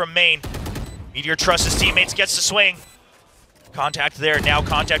holding from main. Meteor trusts his teammates, gets the swing. Contact there, now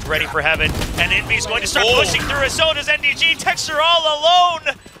contact ready for heaven. And Envy's going to start pushing through, as so does NDG. Texture all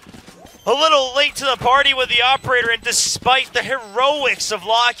alone. A little late to the party with the operator, and despite the heroics of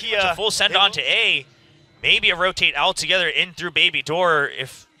Lakia, full send on to A. Maybe a rotate altogether in through Baby Door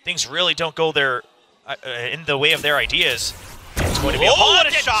if things really don't go there in the way of their ideas. It's going to be a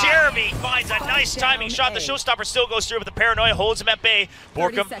haunted shot. Jeremy finds a nice timing shot. The showstopper still goes through, but the paranoia holds him at bay.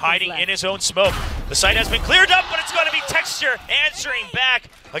 Borkum hiding in his own smoke. The site has been cleared up, but it's going to be Texture answering back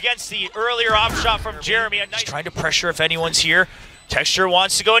against the earlier off shot from Jeremy. He's trying to pressure if anyone's here. Texture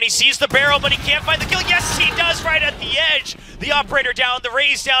wants to go, and he sees the barrel, but he can't find the kill. Yes, he does, right at the edge. The operator down, the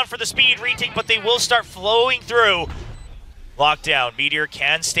raise down for the speed retake, but they will start flowing through. Lockdown. Meteor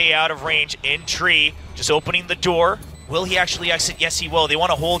can stay out of range in tree, just opening the door. Will he actually exit? Yes, he will. They want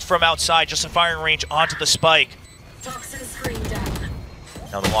to hold from outside, just a firing range onto the spike. Toxin screen down.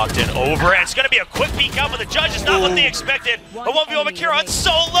 Now they're locked in over, and it's going to be a quick peek out, but the judge is not what they expected. A 1v1 Akira on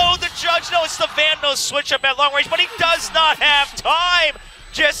solo. The judge, no, it's the Vandal switch up at long range, but he does not have time.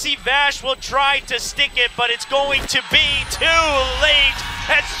 Jesse Vash will try to stick it, but it's going to be too late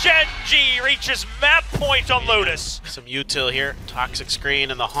as Gen.G reaches map point on Lotus. Some util here. Toxic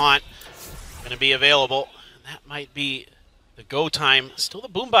screen and the haunt going to be available. That might be the go time. Still the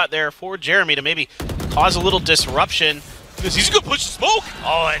boombot there for Jeremy to maybe cause a little disruption, because he's going to push the smoke.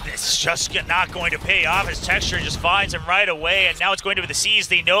 Oh, and it's just not going to pay off. His Texture just finds him right away, and now it's going to be the C's.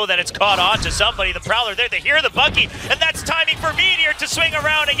 They know that it's caught on to somebody. The Prowler there, they hear the Bucky, and that's timing for Meteor to swing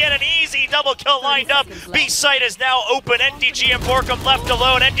around and get an easy double kill lined up. B site is now open. NDG and Borkum left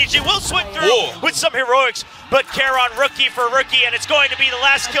alone. NDG will swing through with some heroics, but Charon rookie for rookie, and it's going to be the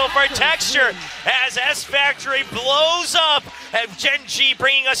last kill for Texture as S Factory blows up, and Gen.G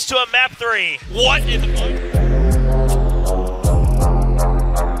bringing us to a map 3. What in the...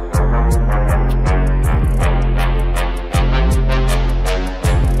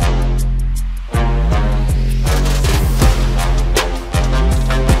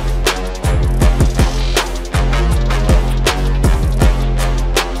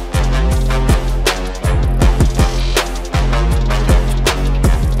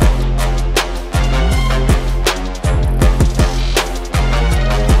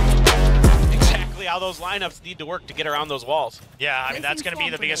 those lineups need to work to get around those walls. Yeah, I mean, that's going to be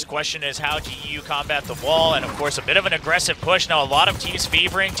the biggest question, is how do you combat the wall, and of course a bit of an aggressive push. Now a lot of teams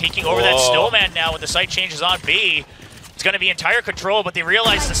favoring taking over that snowman now when the site changes on B. It's going to be entire control, but they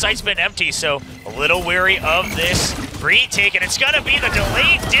realize the site's been empty, so a little weary of this retake, and it's going to be the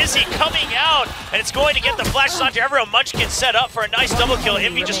delayed Dizzy coming out, and it's going to get the flashes onto everyone. Munchkin set up for a nice double kill.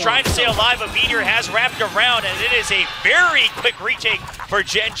 Envy just trying to stay alive, but Meteor has wrapped around, and it is a very quick retake for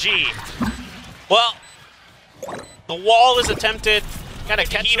Gen.G. Well, the wall is attempted. Kind of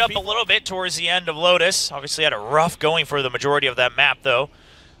heat up a little bit towards the end of Lotus. Obviously had a rough going for the majority of that map, though.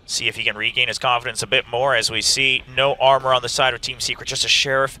 See if he can regain his confidence a bit more, as we see no armor on the side of Team Secret, just a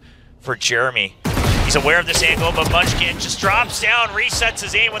Sheriff for Jeremy. He's aware of this angle, but Munchkin just drops down, resets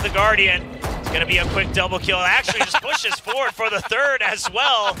his aim with the Guardian. It's going to be a quick double kill. Actually just pushes forward for the third as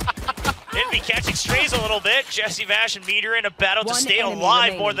well. Envy catching strays a little bit. Jesse Vash and Meteor in a battle to stay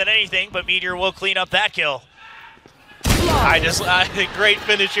alive more than anything, but Meteor will clean up that kill. Great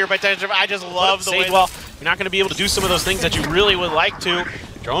finish here by Texture. I just love the way, well, you're not going to be able to do some of those things that you really would like to.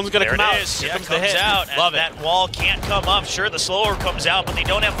 Drone's going to come out. Here comes the hit. Love it. That wall can't come up. Sure, the slower comes out, but they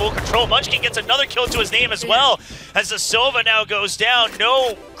don't have full control. Munchkin gets another kill to his name as well, as the Sova now goes down.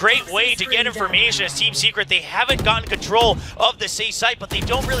 No great way to get information as Team Secret. They haven't gotten control of the safe site, but they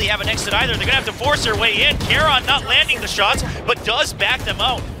don't really have an exit either. They're going to have to force their way in. Charon not landing the shots, but does back them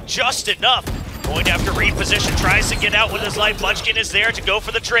out just enough. Going to have to reposition, tries to get out with his life. Munchkin is there to go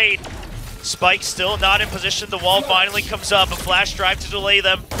for the trade. Spike still not in position. The wall finally comes up. A flash drive to delay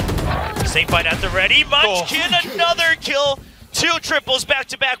them. Snake bite at the ready. Munchkin, another kill. 2 triples back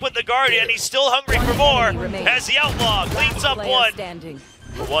to back with the Guardian. He's still hungry for more as the Outlaw cleans up one.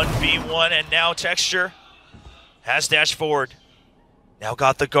 1v1, and now Texture has dashed forward. Now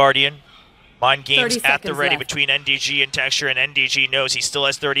got the Guardian. Mind games at the ready between NDG and Texture, and NDG knows he still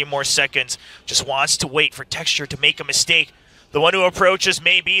has 30 more seconds. Just wants to wait for Texture to make a mistake. The one who approaches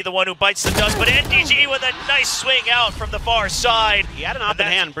may be the one who bites the dust, but NDG with a nice swing out from the far side. He had an op in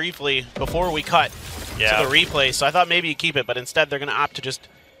hand briefly before we cut to the replay, so I thought maybe he'd keep it, but instead they're going to opt to just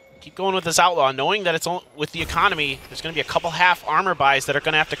keep going with this Outlaw, knowing that it's with the economy, there's going to be a couple half armor buys that are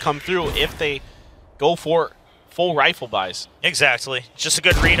going to have to come through if they go for full rifle buys. Exactly. Just a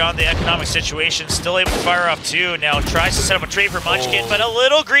good read on the economic situation. Still able to fire off 2. Now tries to set up a trade for Munchkin, but a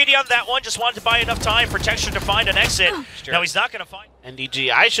little greedy on that one. Just wanted to buy enough time for Texture to find an exit. Now he's not going to find... NDG,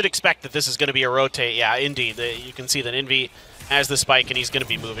 I should expect that this is going to be a rotate. Yeah, indeed. You can see that Envy as the spike, and he's going to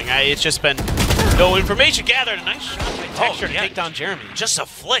be moving. It's just been no information gathered. A nice shot by Texture to take down Jeremy. Just a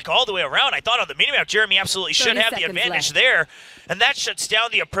flick all the way around. I thought on the minimap, Jeremy absolutely should have the advantage there. And that shuts down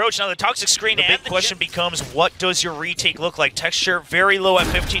the approach. Now the toxic screen, and the question becomes, what does your retake look like? Texture very low at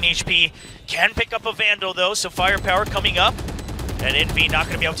 15 HP. Can pick up a Vandal though, so firepower coming up. And Envy not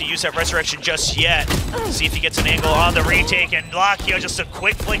going to be able to use that Resurrection just yet. See if he gets an angle on the retake, and Lakia just a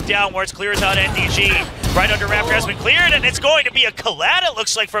quick flick downwards, clears out NDG. Right under Raptor has been cleared, and it's going to be a Collat, it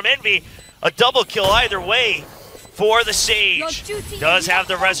looks like, from Envy. A double kill either way for the Sage. Does have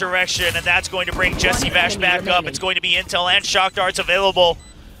the Resurrection, and that's going to bring Jesse Bash back up. It's going to be Intel and Shock Darts available.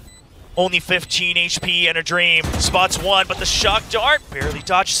 Only 15 HP and a Dream. Spots one, but the Shock Dart barely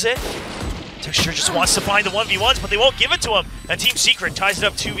dodges it. Texture just wants to find the 1v1s, but they won't give it to him. And Team Secret ties it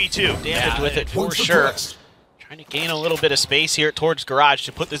up 2v2. Damage with it for sure. Trying to gain a little bit of space here towards Garage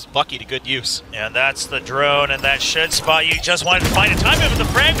to put this Bucky to good use. And that's the drone, and that should spot you. Just wanted to find a time, but the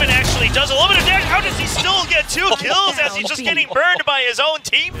fragment actually does a little bit of damage. How does he still get 2 kills as he's just getting burned by his own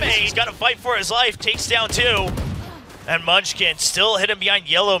teammate? He's got to fight for his life, takes down 2. And Munchkin still hidden behind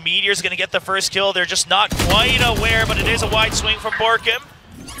Yellow. Meteor's going to get the first kill. They're just not quite aware, but it is a wide swing from Borkum.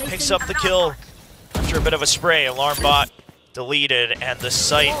 Picks up the kill after a bit of a spray. Alarm bot deleted, and the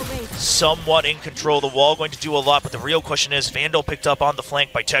site somewhat in control. The wall going to do a lot, but the real question is Vandal picked up on the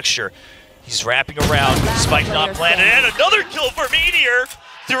flank by Texture. He's wrapping around, Spike not planted, and another kill for Meteor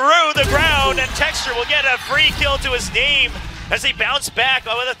through the ground, and Texture will get a free kill to his name as they bounce back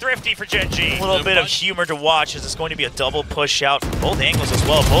with a thrifty for Gen G. A little bit of humor to watch as it's going to be a double push out from both angles as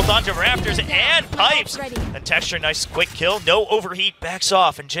well, both onto Raptors and Pipes. And Texture, nice quick kill, no overheat, backs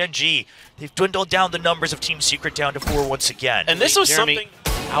off, and Gen G, they've dwindled down the numbers of Team Secret down to 4 once again. And this was Jeremy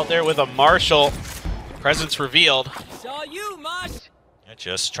something out there with a Marshall presence revealed. Saw you, Mosh.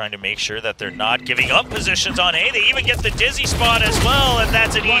 Just trying to make sure that they're not giving up positions on A. They even get the Dizzy spot as well, and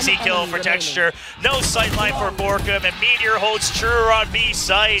that's an easy kill for Texture. No sightline for Borkum, and Meteor holds true on B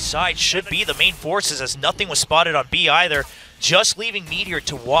side. Side should be the main forces, as nothing was spotted on B either. Just leaving Meteor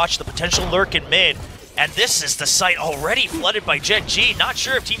to watch the potential lurk in mid. And this is the site already flooded by Gen G. Not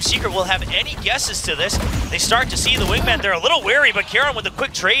sure if Team Secret will have any guesses to this. They start to see the wingman. They're a little wary, but Karen with a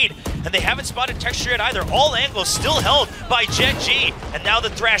quick trade. And they haven't spotted Texture yet either. All angles still held by Gen G. And now the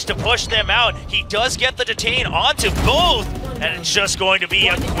Thrash to push them out. He does get the detain onto both. And it's just going to be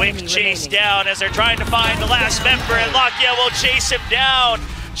a quick chase down as they're trying to find the last member. And Lakia will chase him down.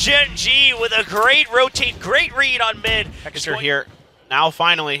 Gen G with a great rotate, great read on mid. Texture here. Now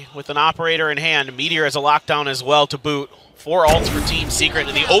finally, with an operator in hand, Meteor has a lockdown as well to boot. 4 ults for Team Secret,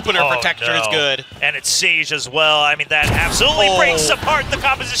 and the opener for Texture is good. And it's Sage as well. I mean, that absolutely breaks apart the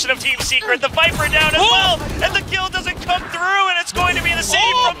composition of Team Secret. The Viper down as well, and the kill doesn't come through, and it's going to be the save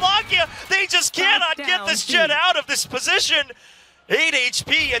from Lakia. They just cannot get this Jet out of this position. 8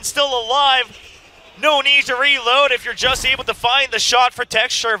 HP and still alive. No need to reload if you're just able to find the shot for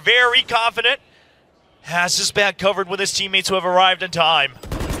Texture. Very confident. Has his back covered with his teammates who have arrived in time.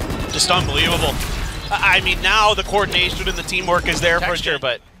 Just unbelievable. I mean, now the coordination and the teamwork is there for sure,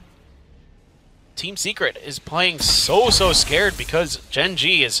 but Team Secret is playing so scared because Gen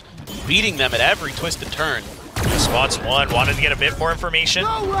G is beating them at every twist and turn. Spots one, wanted to get a bit more information.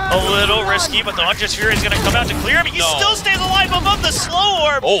 A little risky, but the Huntress Fury is going to come out to clear him. He still stays alive above the slow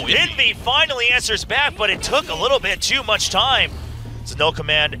orb. Envy finally answers back, but it took a little bit too much time. It's a no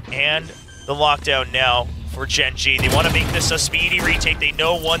command and the lockdown now for Gen G. They want to make this a speedy retake. They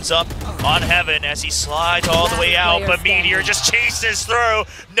know one's up on Heaven as he slides all the way out, but Meteor just chases through.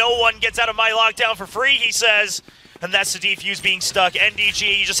 No one gets out of my lockdown for free, he says. And that's the defuse being stuck.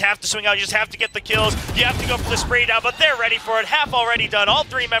 NDG, you just have to swing out, you just have to get the kills. You have to go for the spray down, but they're ready for it. Half already done. All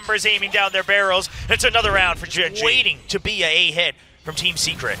 3 members aiming down their barrels. It's another round for Gen G. Waiting to be a hit from Team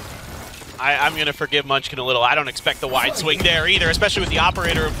Secret. I'm going to forgive Munchkin a little. I don't expect the wide swing there either, especially with the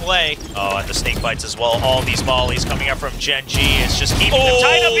operator in play. Oh, and the snake bites as well. All these mollies coming up from Gen G. It's just keeping them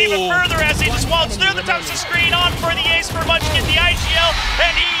tied up even further as he just walks through the toxic screen. On for the ace for Munchkin, the IGL,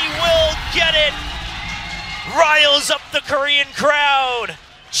 and he will get it. Riles up the Korean crowd,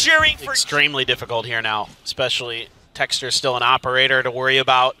 cheering for... Extremely difficult here now, especially Texture's still an operator to worry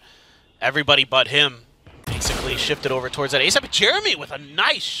about. Everybody but him basically shifted over towards that ace. But Jeremy with a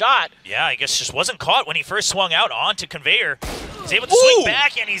nice shot. Yeah, I guess just wasn't caught when he first swung out onto Conveyor. He's able to swing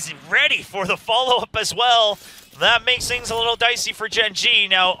back, and he's ready for the follow-up as well. that makes things a little dicey for Gen G.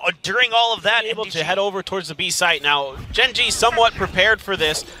 Now, during all of that, able to head over towards the B site. Now, Gen G somewhat prepared for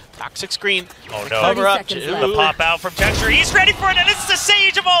this. Toxic screen. Oh no. Cover up. The pop out from Texture. He's ready for it, and it's the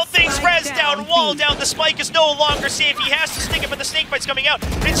Sage of all things. Res down, wall down. The spike is no longer safe. He has to stick it, but the snake bite's coming out.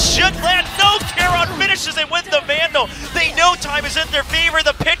 It should land. No, Charon finishes it with the Vandal. They know time is in their favor.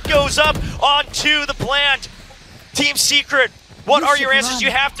 The pit goes up onto the plant. Team Secret, what are your answers?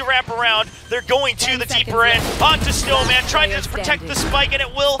 You have to wrap around. They're going to the deeper end. Onto Snowman, trying to protect the spike, and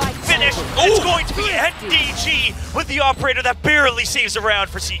it will finish. It's going to be NDG with the operator that barely saves a round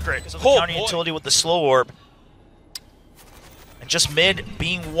for Secret. So the counter utility with the slow orb. And just mid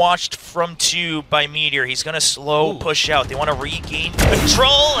being watched from 2 by Meteor. He's going to slow push out. They want to regain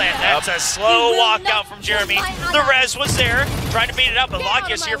control, and that's a slow walkout from Jeremy. The res was there, trying to beat it up, but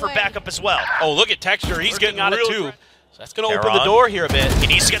Lakia's here for backup as well. Oh, look at Texture. He's getting out of 2. So that's going to open the door here a bit. He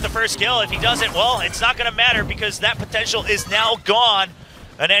needs to get the first kill. If he doesn't, well, it's not going to matter because that potential is now gone.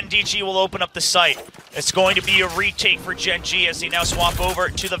 And NDG will open up the site. It's going to be a retake for Gen G as they now swap over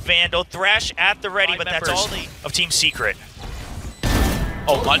to the Vandal. Thrash at the ready, but that's all of Team Secret.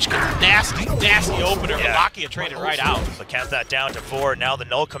 Oh, Munchkin. Nasty, nasty opener. Yeah. Lakia traded right out. So count that down to 4. Now the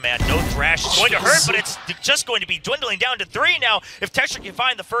null command. No Thrash is going to hurt, but it's just going to be dwindling down to 3 now. If Texture can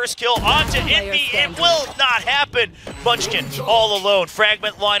find the first kill onto Envy, it will not happen. Munchkin all alone.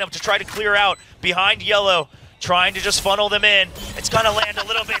 Fragment lineup to try to clear out behind Yellow. Trying to just funnel them in. It's going to land a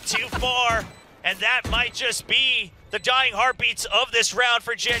little bit too far. And that might just be the dying heartbeats of this round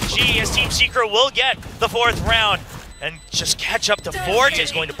for Gen G as Team Secret will get the 4th round. And just catch up to Forge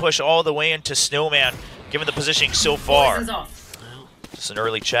is going to push all the way into Snowman, given the positioning so far. Just an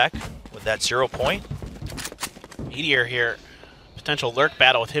early check with that 0 point. Meteor here. Potential lurk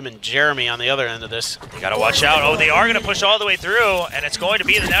battle with him and Jeremy on the other end of this. You gotta watch out. Oh, they are gonna push all the way through, and it's going to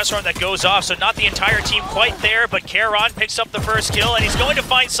be the Nestorm that goes off. So not the entire team quite there, but Charon picks up the first kill, and he's going to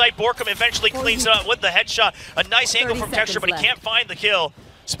find sight. Borkum eventually cleans it up with the headshot. A nice angle from Texture, but he can't find the kill.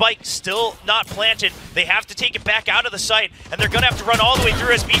 Spike still not planted. They have to take it back out of the site, and they're going to have to run all the way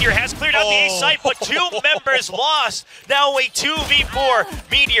through as Meteor has cleared out the A site, but 2 members lost. Now a 2v4.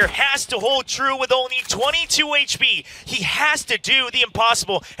 Meteor has to hold true with only 22 HP. He has to do the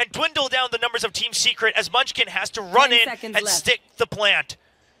impossible and dwindle down the numbers of Team Secret as Munchkin has to run in and stick the plant.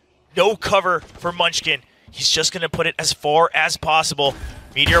 No cover for Munchkin. He's just going to put it as far as possible.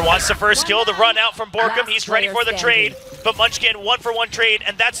 Meteor wants the first kill to run out from Borkum. He's ready for the trade, but Munchkin 1-for-1 trade,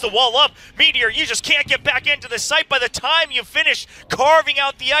 and that's the wall up. Meteor, you just can't get back into the site. By the time you finish carving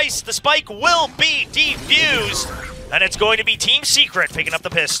out the ice, the spike will be defused. And it's going to be Team Secret picking up the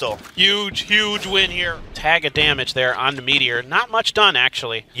pistol. Huge, huge win here. Tag of damage there on the Meteor. Not much done,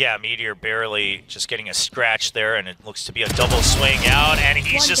 actually. Yeah, Meteor barely just getting a scratch there, and it looks to be a double swing out, and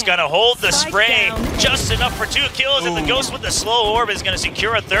he's just going to hold the spray just enough for 2 kills, and the Ghost with the slow orb is going to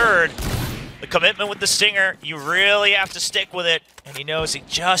secure a 3rd. The commitment with the Stinger, you really have to stick with it, and he knows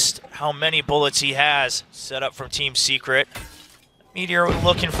just how many bullets he has set up from Team Secret. Meteor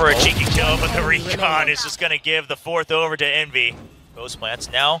looking for a cheeky kill, but the recon is just going to give the 4th over to Envy. Ghost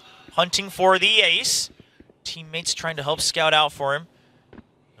Plants now hunting for the ace. Teammates trying to help scout out for him.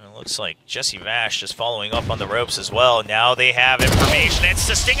 And it looks like Jesse Vash just following up on the ropes as well. Now they have information. It's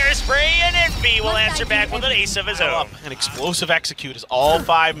the Stinger spray, and Envy will answer back with an ace of his own. An explosive execute as all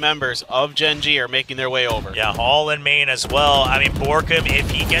 5 members of Gen G are making their way over. Yeah, Hall and Main as well. I mean, Borkum,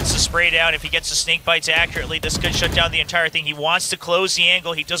 if he gets the spray down, if he gets the snake bites accurately, this could shut down the entire thing. He wants to close the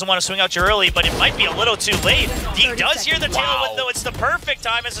angle. He doesn't want to swing out too early, but it might be a little too late. He does hear the tailwind, though. It's the perfect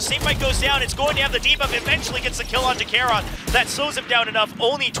time. As the snake bite goes down, it's going to have the debuff. Eventually gets the kill onto Charon. That slows him down enough.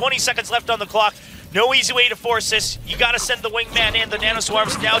 Only 20 seconds left on the clock. No easy way to force this. You got to send the wingman in. The Nano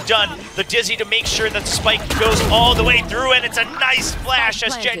Swarm's now done. The Dizzy to make sure that the spike goes all the way through, and it's a nice flash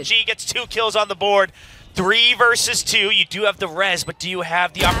as Gen G gets 2 kills on the board. 3 versus 2. You do have the res, but do you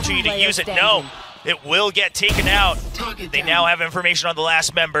have the opportunity to use it? No. It will get taken out. They now have information on the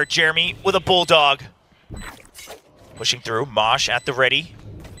last member, Jeremy, with a Bulldog. Pushing through. Mosh at the ready.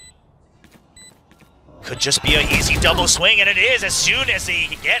 Could just be an easy double swing, and it is as soon as they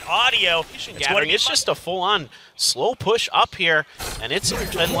get audio. It's just a full-on slow push up here, and it's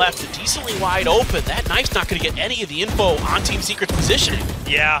been left decently wide open. That knife's not going to get any of the info on Team Secret's positioning.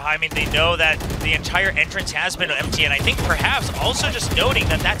 Yeah, I mean, they know that the entire entrance has been empty, and I think perhaps also just noting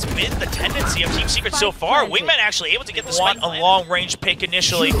that that's been the tendency of Team Secret so far. Wingman actually able to get this one a long-range pick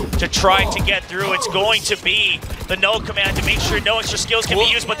initially to try to get through. It's going to be the null command to make sure no extra skills can be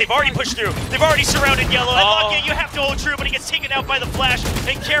used, but they've already pushed through. They've already surrounded Yellow, and Lakia, you have to hold true, but he gets taken out by the flash,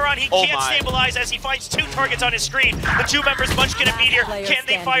 and Charon, he can't stabilize as he finds 2 targets on his screen. The 2 members, Munchkin and Meteor, can't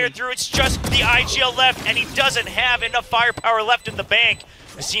Can they fire through? It's just the IGL left, and he doesn't have enough firepower left in the bank.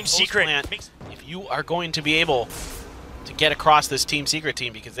 The Team Secret. If you are going to be able to get across this Team Secret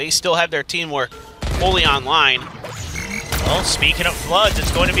team, because they still have their team work fully online. Well, speaking of floods,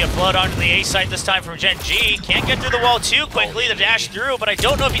 it's going to be a flood onto the A site this time from Gen G. Can't get through the wall too quickly, the dash through, but I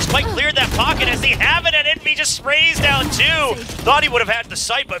don't know if he's quite cleared that pocket as they have it, and Envy just sprays down too. Thought he would have had the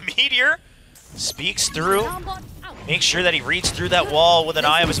site, but Meteor speaks through. Make sure that he reads through that wall with an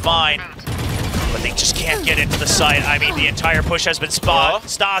eye of his mind. But they just can't get into the site. I mean, the entire push has been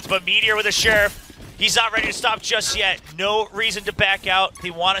stopped, but Meteor with a Sheriff. He's not ready to stop just yet. No reason to back out.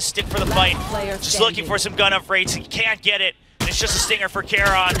 They want to stick for the fight. Just looking for some gun upgrades. He can't get it. And it's just a stinger for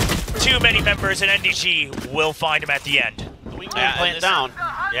Charon. Too many members, and NDG will find him at the end. Plant down.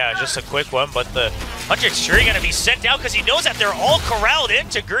 Yeah, just a quick one, but the Hunter's sure going to be sent out because he knows that they're all corralled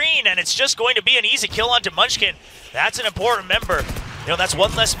into green, and it's just going to be an easy kill onto Munchkin. That's an important member. You know, that's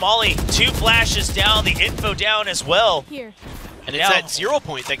one less molly. 2 flashes down, the info down as well. Here. And it's that 0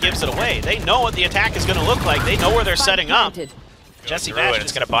 point that gives it away. They know what the attack is going to look like. They know where they're setting up. Jesse Vash,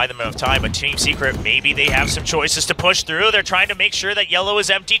 it's going to buy them enough time, but Team Secret, maybe they have some choices to push through. They're trying to make sure that yellow is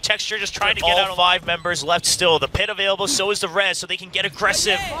empty. Texture just trying to get out. 5 members left still. The pit available, so is the res, so they can get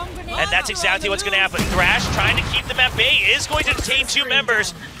aggressive. And that's exactly what's going to happen. Thrash trying to keep them at bay is going to detain 2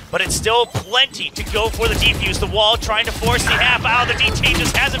 members, but it's still plenty to go for the defuse. The wall trying to force the half out. The detain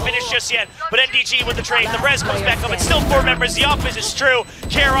just hasn't finished just yet, but NDG with the trade. The res comes back up. It's still 4 members. The opposite is true.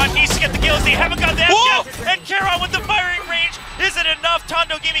 Charon needs to get the kills. They haven't got that yet. And Charon with the firing range. Is it enough?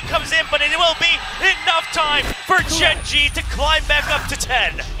 Tondo Gaming comes in, but it will be enough time for Gen G to climb back up to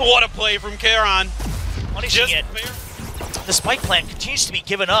 10. What a play from Charon. Punishing it. The spike plan continues to be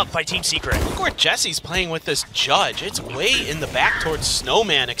given up by Team Secret. Look where Jesse's playing with this Judge. It's way in the back towards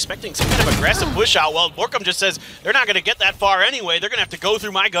Snowman, expecting some kind of aggressive push out. Well, Borkum just says they're not going to get that far anyway. They're going to have to go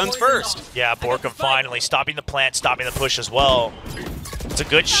through my guns first. Yeah, Borkum finally stopping the plant, stopping the push as well. It's a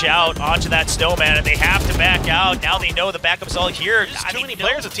good shout onto that Snowman, and they have to back out. Now they know the backup's all here. There's too many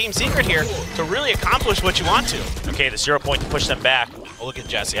players of Team Secret here to really accomplish what you want to. Okay, the 0 point to push them back. Oh, look at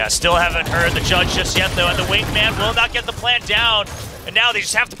Jesse. Yeah, still haven't heard the Judge just yet, though, and the Wingman will not get the plant down. And now they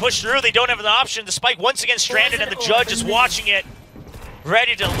just have to push through. They don't have an option. The spike once again stranded, and the Judge is watching it,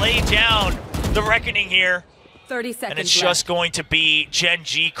 ready to lay down the reckoning here. 30 seconds and it's just going to be Gen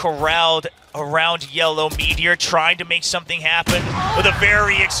G corralled around yellow. Meteor trying to make something happen with a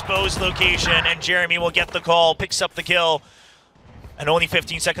very exposed location, and Jeremy will get the call, picks up the kill. And only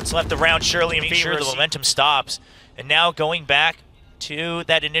 15 seconds left. The round surely in favor. The momentum stops. And now going back to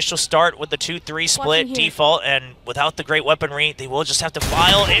that initial start with the 2-3 split default, and without the great weaponry, they will just have to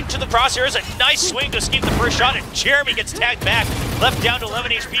file into the crosshairs. A nice swing to escape the first shot, and Jeremy gets tagged back, left down to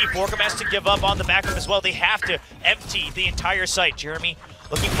 11 HP. Borkum has to give up on the backup as well. They have to empty the entire site. Jeremy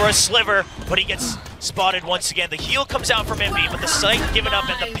looking for a sliver, but he gets spotted once again. The heal comes out from Envy, but the site given up,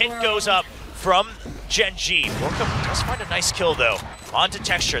 and the pin goes up from Gen G. Borkum does find a nice kill, though. Onto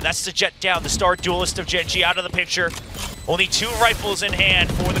Texture. That's the jet down, the star duelist of Gen G out of the picture. Only 2 rifles in hand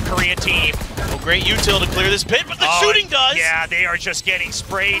for the Korean team. Oh, great util to clear this pit, but the shooting does! Yeah, they are just getting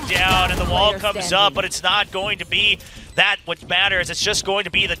sprayed down, and the wall comes up, but it's not going to be that what matters. It's just going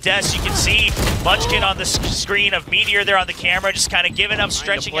to be the deaths. You can see Munchkin on the screen of Meteor there on the camera, just kind of giving up,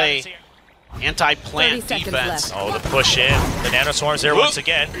 stretching out. Anti-plant defense. Oh, the push in. The nanoswarm's there once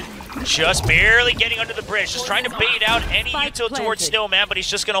again. Just barely getting under the bridge, just trying to bait out any util towards Snowman, but he's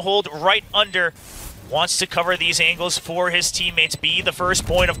just going to hold right under. Wants to cover these angles for his teammates, be the first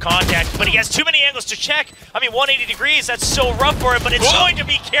point of contact, but he has too many angles to check. I mean, 180 degrees, that's so rough for him, but it's going to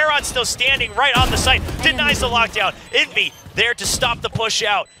be Charon still standing right on the site. Denies the lockdown. Envy there to stop the push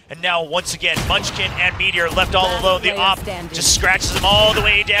out. And now, once again, Munchkin and Meteor left all alone. The op just scratches them all the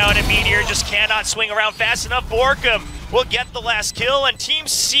way down, and Meteor just cannot swing around fast enough. Borkum will get the last kill, and Team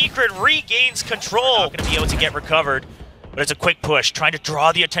Secret regains control. Not going to be able to get recovered, but it's a quick push, trying to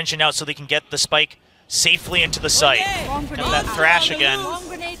draw the attention out so they can get the spike safely into the site. And that Thrash again.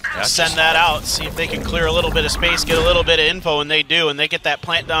 Send that out, see if they can clear a little bit of space, get a little bit of info, and they do, and they get that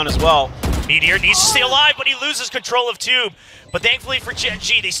plant down as well. Meteor needs to stay alive, but he loses control of Tube. But thankfully for Gen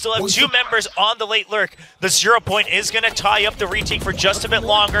G, they still have 2 members on the late lurk. The 0 point is going to tie up the retake for just a bit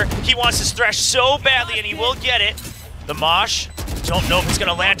longer. He wants his Thrash so badly, and he will get it. The Mosh, don't know if it's going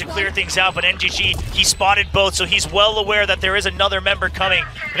to land to clear things out, but NGG, he spotted both, so he's well aware that there is another member coming.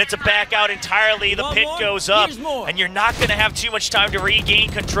 And it's a back out entirely. The pit goes up, and you're not going to have too much time to regain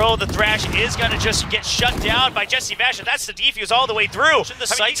control. The Thrash is going to just get shut down by Jesse Vash, and that's the defuse all the way through. The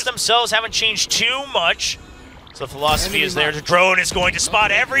sites themselves haven't changed too much. So the philosophy is there. The drone is going to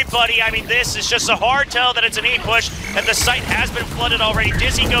spot everybody. I mean, this is just a hard tell that it's an 8 push, and the site has been flooded already.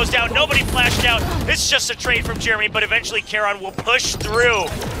 Dizzy goes down. Nobody flashed out. It's just a trade from Jeremy, but eventually Karon will push through,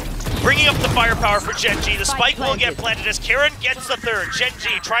 bringing up the firepower for Gen G. The spike will get planted as Karon gets the third. Gen G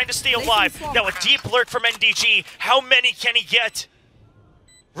trying to stay alive. Now a deep lurk from NDG. How many can he get?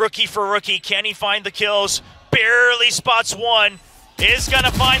 Rookie for rookie. Can he find the kills? Barely spots one. Is going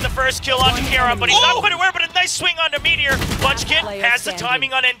to find the first kill onto Karon, but he's not quite aware, but a nice swing onto Meteor. Munchkin has the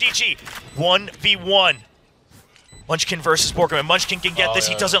timing on NDG. 1v1. Munchkin versus Borkum, and Munchkin can get this.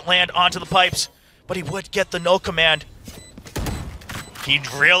 He doesn't land onto the pipes, but he would get the null command. He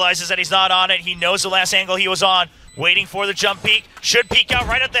realizes that he's not on it. He knows the last angle he was on. Waiting for the jump peek. Should peek out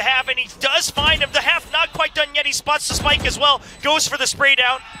right at the half, and he does find him. The half not quite done yet. He spots the spike as well. Goes for the spray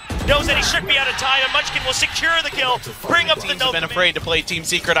down. Knows that he should be out of time, and Munchkin will secure the kill. Bring up the Teams no. have been afraid to play Team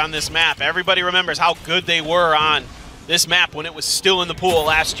Secret on this map. Everybody remembers how good they were on this map when it was still in the pool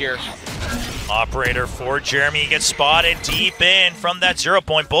last year. Operator for Jeremy gets spotted deep in from that 0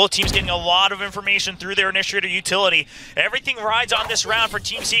 point. Both teams getting a lot of information through their initiator utility. Everything rides on this round for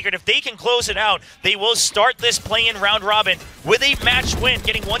Team Secret. If they can close it out, they will start this play-in round robin with a match win,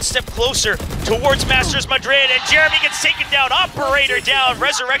 getting one step closer towards Masters Madrid. And Jeremy gets taken down. Operator down.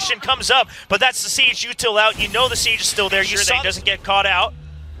 Resurrection comes up, but that's the Siege util out. You know the Siege is still there. You saw he doesn't get caught out.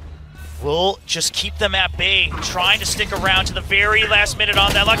 We'll just keep them at bay, trying to stick around to the very last minute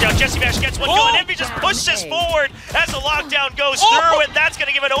on that lockdown. Jesse Bash gets one going. Envy just pushes forward as the lockdown goes through, and that's going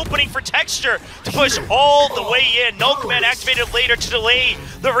to give an opening for Texture to push all the way in. Null command activated later to delay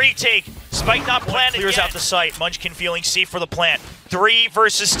the retake. Spike not planted. Clears out the site. Munchkin feeling safe for the plant. 3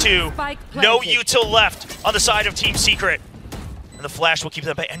 versus 2. No util left on the side of Team Secret. And the flash will keep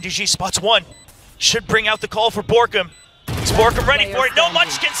them by. NDG spots one. Should bring out the call for Borkum. Is Borkum ready for it? No,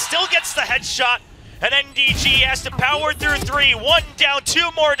 Munchkin still gets the headshot. And NDG has to power through 3. 1 down, 2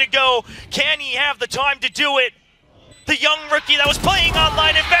 more to go. Can he have the time to do it? The young rookie that was playing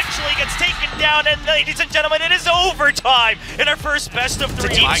online eventually gets taken down. And ladies and gentlemen, it is overtime in our first best of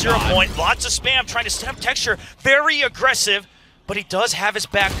 3. Team 0 point. Lots of spam trying to stamp Texture. Very aggressive. But he does have his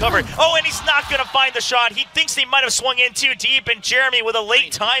back covered. Oh, and he's not going to find the shot. He thinks they might have swung in too deep, and Jeremy with a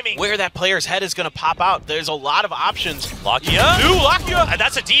late timing. Where that player's head is going to pop out, there's a lot of options. Lakia? Lakia! And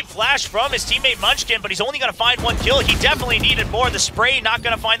that's a deep flash from his teammate Munchkin, but he's only going to find 1 kill. He definitely needed more. The spray not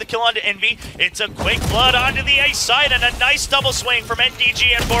going to find the kill onto Envy. It's a quick flood onto the A side, and a nice double swing from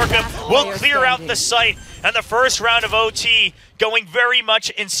NDG and Borkum will clear out the site. And the first round of OT going very much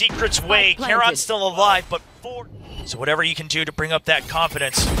in Secret's way. Karon's still alive, but 4. So whatever you can do to bring up that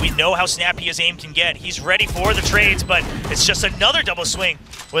confidence. We know how snappy his aim can get. He's ready for the trades, but it's just another double swing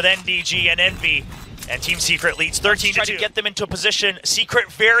with NDG and Envy. And Team Secret leads 13-2. Try to get them into a position.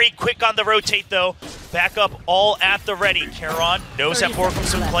 Secret very quick on the rotate though. Back up all at the ready. Karon knows that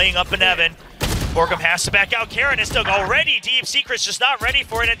Borkum's been playing up in Evan. Borkum has to back out. Karon is still already deep. Secret's just not ready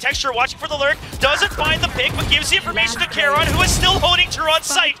for it. And Texture watching for the lurk. Doesn't find the pick, but gives the information to Karon, who is still holding her on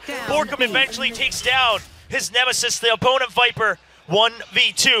site. Borkum eventually takes down his nemesis, the opponent Viper.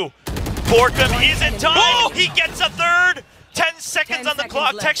 1v2. Borkum is in time. Oh! He gets a third. 10 seconds on the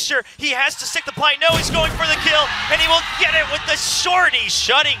clock. Left. Texture, he has to stick the plant. No, he's going for the kill, and he will get it with the shorty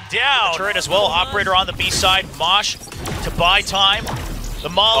shutting down. Turret as well. Operator on the B side. Mosh to buy time. The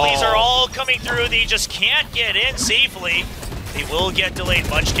mollies are all coming through. They just can't get in safely. They will get delayed.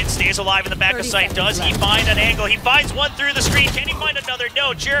 Munchkin stays alive in the back of sight. Does he find an angle? He finds one through the screen. Can he find another?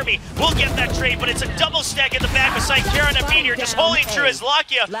 No. Jeremy will get that trade, but it's a double stack in the back of sight. Karon and Meteor just holding through as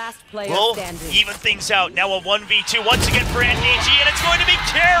Lakia will even things out. Now a 1v2 once again for NDG, and it's going to be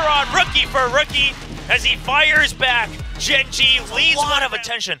Karon, rookie for rookie, as he fires back. Gen G leads one of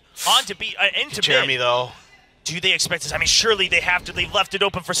attention onto into Jeremy mid. though. Do they expect this? I mean, surely they have to. They left it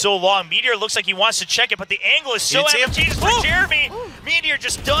open for so long. Meteor looks like he wants to check it, but the angle is so advantageous for Jeremy. Meteor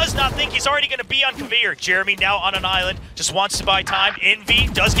just does not think he's already going to be on conveyor. Jeremy now on an island, just wants to buy time. Envy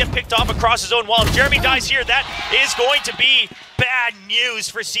does get picked off across his own wall. If Jeremy dies here, that is going to be bad news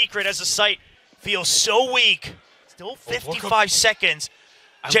for Secret as the site feels so weak. Still 55 seconds.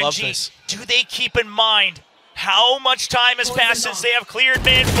 Gen G, do they keep in mind how much time has passed since they have cleared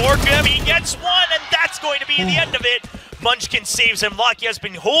mid? Borkum, he gets one, and that's going to be the end of it. Munchkin saves him. Lakia has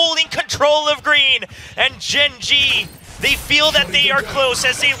been holding control of green, and Gen G, they feel that they are close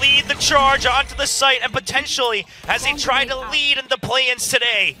as they lead the charge onto the site, and potentially as they try to lead in the play-ins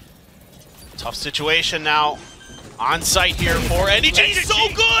today. Tough situation now on site here for NDG. It's so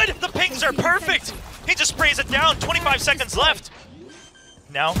good! The pings are perfect! He just sprays it down, 25 seconds left.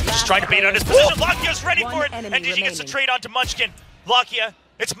 Now, just trying to bait out his position. Lakia's ready for it, and NDG gets the trade onto Munchkin. Lakia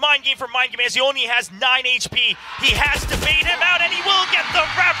It's Mind Game for Mind Game as he only has 9 HP. He has to bait him out, and he will get the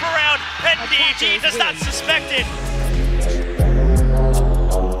wraparound, and DG does not suspect it.